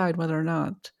 decide whether or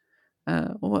not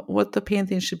what the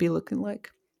Pantheon should be looking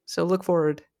like. So look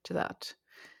forward to that.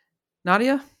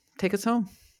 Nadia, take us home.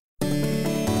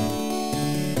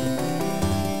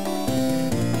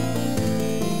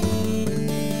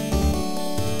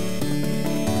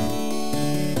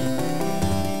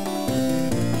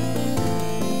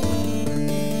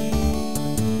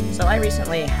 So I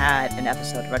recently had an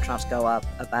episode of Retronauts go up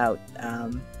about,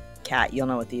 Kat, you'll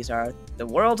know what these are, the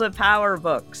Worlds of Power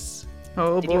books.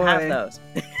 Oh, Did boy. you have those?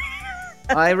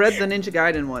 I read the Ninja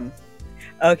Gaiden one.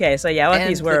 Okay, so yeah, what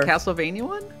these were... the Castlevania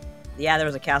one? Yeah, there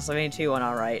was a Castlevania 2 one,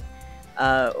 all right.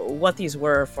 What these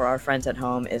were for our friends at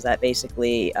home is that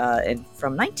basically,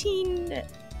 from I'd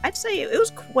say it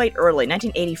was quite early,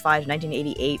 1985 to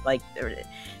 1988, like,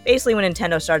 basically when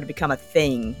Nintendo started to become a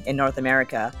thing in North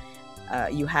America,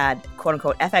 you had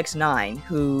quote-unquote FX9,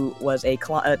 who was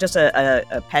just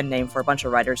a pen name for a bunch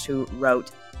of writers who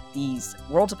wrote these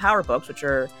Worlds of Power books, which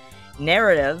are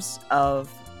narratives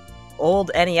of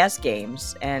old NES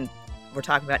games, and we're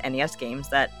talking about NES games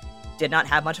that did not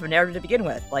have much of a narrative to begin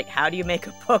with. Like, how do you make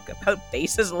a book about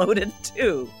Bases Loaded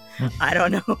 2? I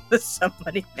don't know.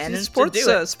 Somebody managed to do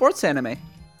it. Sports anime.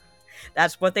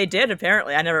 That's what they did,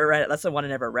 apparently. I never read it. That's the one I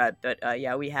never read. But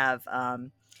yeah, we have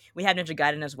Ninja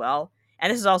Gaiden as well.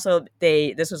 And this is also,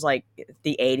 this was like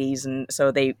the 80s, and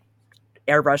so they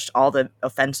airbrushed all the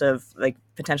offensive, like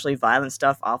potentially violent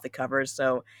stuff off the covers.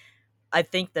 So I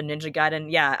think the Ninja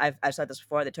Gaiden, yeah, I've said this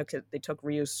before, they took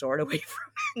Ryu's sword away from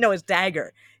him. No, his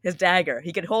dagger.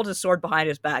 He could hold his sword behind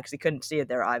his back because he couldn't see it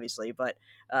there, obviously, but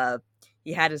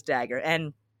he had his dagger.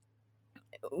 And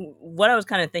what I was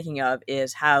kind of thinking of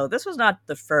is how this was not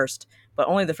the first, but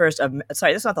only the first of,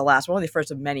 sorry, this is not the last, but only the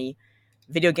first of many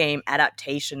video game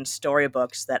adaptation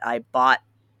storybooks that I bought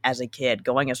as a kid,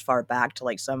 going as far back to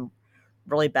like some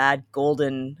really bad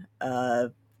golden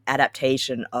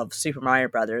adaptation of Super Mario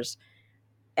Brothers.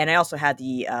 And I also had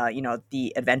the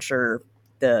adventure,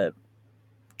 the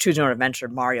Choose Your Own Adventure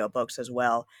Mario books as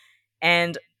well.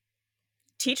 And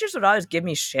teachers would always give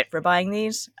me shit for buying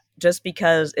these just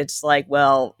because it's like,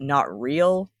 well, not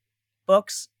real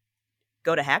books.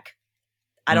 Go to heck.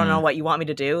 I don't know what you want me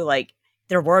to do. Like,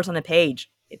 there are words on the page,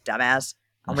 you dumbass.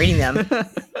 I'm reading them.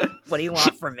 What do you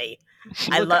want from me?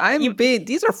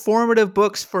 These are formative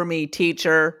books for me,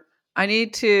 teacher. I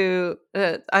need to.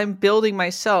 I'm building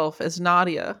myself as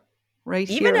Nadia, right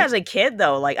here. Even as a kid,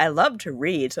 though, like I loved to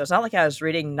read, so it's not like I was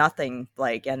reading nothing.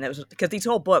 Like, and it was because these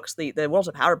whole books, the Worlds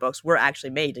of Power books, were actually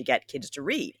made to get kids to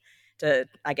read, to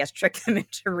I guess trick them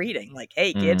into reading. Like,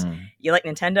 hey, kids, you like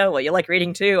Nintendo? Well, you like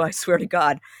reading too. I swear to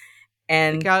God.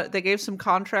 And they gave some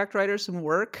contract writers some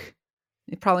work.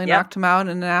 They probably knocked them out in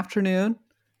an afternoon.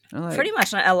 Like, pretty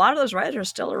much. A lot of those writers are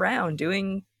still around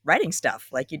writing stuff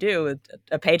like you do.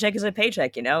 A paycheck is a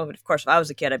paycheck, you know. But of course, if I was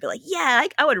a kid, I'd be like, yeah,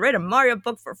 I would write a Mario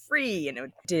book for free.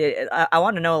 And I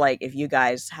want to know, like, if you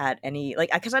guys had any,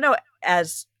 like, because I know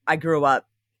as I grew up,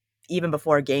 even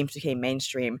before games became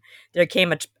mainstream, there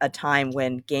came a time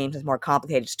when games with more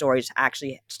complicated stories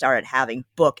actually started having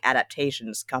book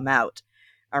adaptations come out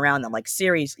around them, like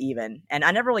series even. And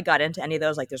I never really got into any of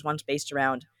those. Like, there's ones based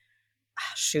around,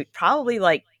 probably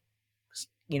like,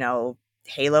 you know,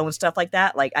 Halo and stuff like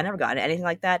that. Like, I never got into anything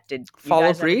like that. Did you Fall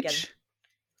guys of Reach?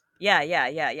 Yeah,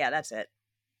 that's it.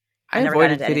 I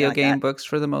avoided video game books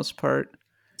for the most part.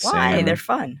 Why? Same. They're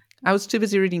fun. I was too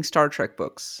busy reading Star Trek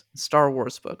books, Star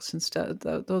Wars books instead.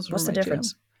 Those were What's the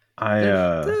difference?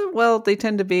 Well, they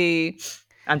tend to be.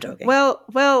 I'm joking. Well,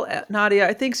 Nadia,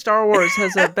 I think Star Wars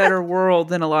has a better world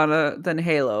than than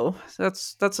Halo.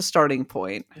 That's a starting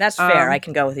point. That's fair. I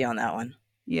can go with you on that one.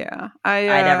 Yeah,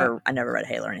 I never read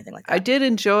Halo or anything like that. I did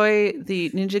enjoy the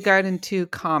Ninja Gaiden 2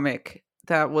 comic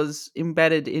that was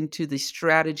embedded into the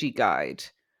strategy guide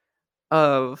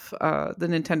of the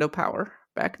Nintendo Power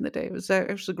back in the day. It was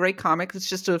a great comic. It's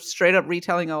just a straight up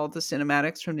retelling of all the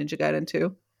cinematics from Ninja Gaiden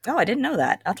 2. Oh, I didn't know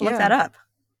that. I'll have to look that up.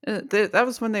 That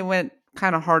was when they went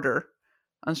kind of harder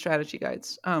on strategy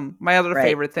guides. My other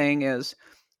favorite thing is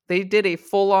they did a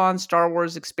full-on Star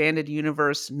Wars expanded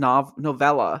universe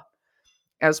novella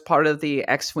as part of the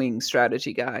X-Wing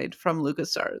strategy guide from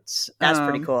LucasArts. That's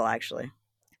pretty cool, actually.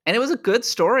 And it was a good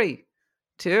story,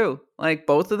 too. Like,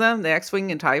 both of them, the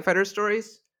X-Wing and TIE Fighter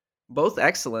stories, both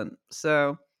excellent.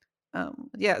 So,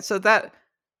 so that,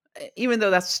 even though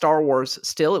that's Star Wars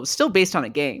still, it was still based on a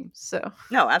game, so.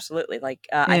 No, absolutely. Like,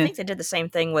 I think they did the same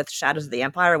thing with Shadows of the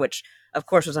Empire, which, of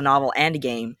course, was a novel and a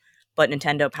game, but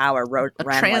Nintendo Power ran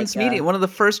transmedia, one of the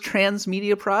first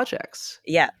transmedia projects.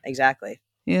 Yeah, exactly.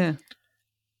 Yeah.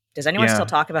 Does anyone still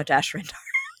talk about Dash Rendar?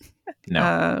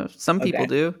 No. Some people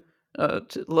do.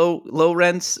 Low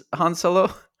rents Han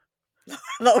Solo.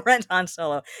 Low rent Han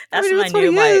Solo. That's when I that's what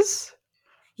knew he my. is.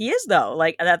 He is though.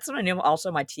 Like that's when I knew.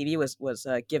 Also, my TV was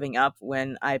giving up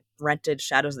when I rented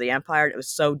Shadows of the Empire. It was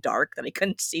so dark that I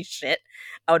couldn't see shit.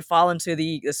 I would fall into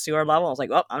the sewer level. I was like,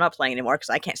 "Well, I'm not playing anymore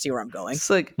because I can't see where I'm going." It's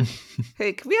like,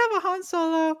 hey, can we have a Han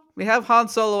Solo? We have Han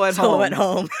Solo at Solo home. at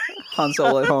home. Han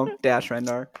Solo at home. Dash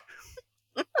Rendar.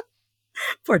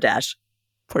 Poor Dash.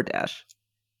 Poor Dash.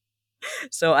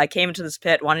 So I came into this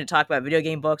pit, wanted to talk about video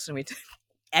game books, and we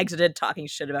exited talking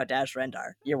shit about Dash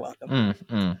Rendar. You're welcome.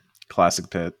 Classic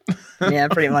pit. Yeah,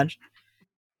 pretty much.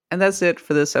 And that's it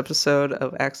for this episode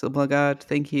of Axe of the Blood God.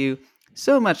 Thank you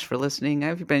so much for listening.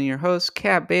 I've been your host,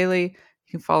 Kat Bailey.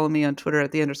 You can follow me on Twitter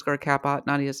at @the_Capbot.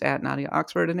 Nadia's at Nadia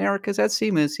Oxford, and Eric is at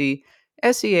Seamoosi,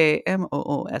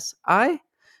 SEAMOOSI.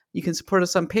 You can support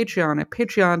us on Patreon at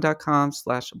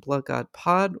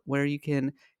patreon.com/bloodgodpod, where you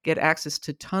can get access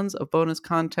to tons of bonus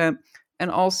content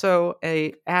and also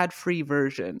a ad-free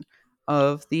version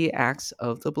of the Axe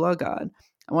of the Blood God.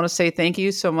 I want to say thank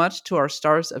you so much to our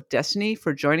Stars of Destiny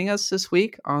for joining us this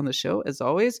week on the show, as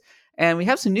always. And we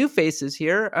have some new faces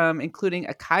here, including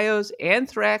Akaios,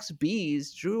 Anthrax,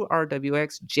 Bees, Drew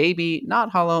RWX, JB,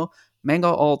 Not Hollow,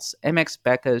 Mango Alts, MX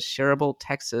Becca's, Shareable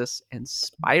Texas, and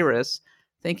Spyrus.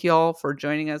 Thank you all for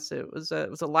joining us. It was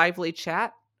a lively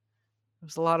chat. It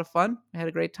was a lot of fun. I had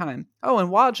a great time. Oh, and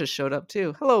Wah just showed up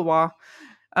too. Hello, Wah.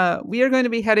 We are going to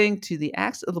be heading to the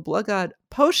Axe of the Blood God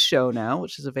post show now,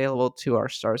 which is available to our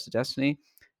Stars of Destiny,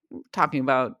 talking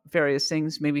about various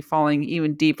things, maybe falling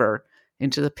even deeper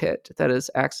into the pit that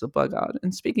is Axe of the Blood God.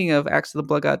 And speaking of Axe of the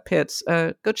Blood God pits,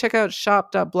 go check out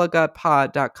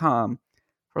shop.bloodgodpod.com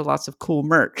for lots of cool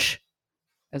merch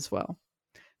as well.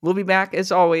 We'll be back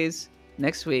as always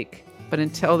next week. But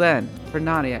until then, for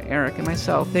Nadia, Eric, and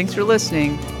myself, thanks for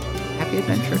listening. Happy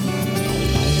adventure.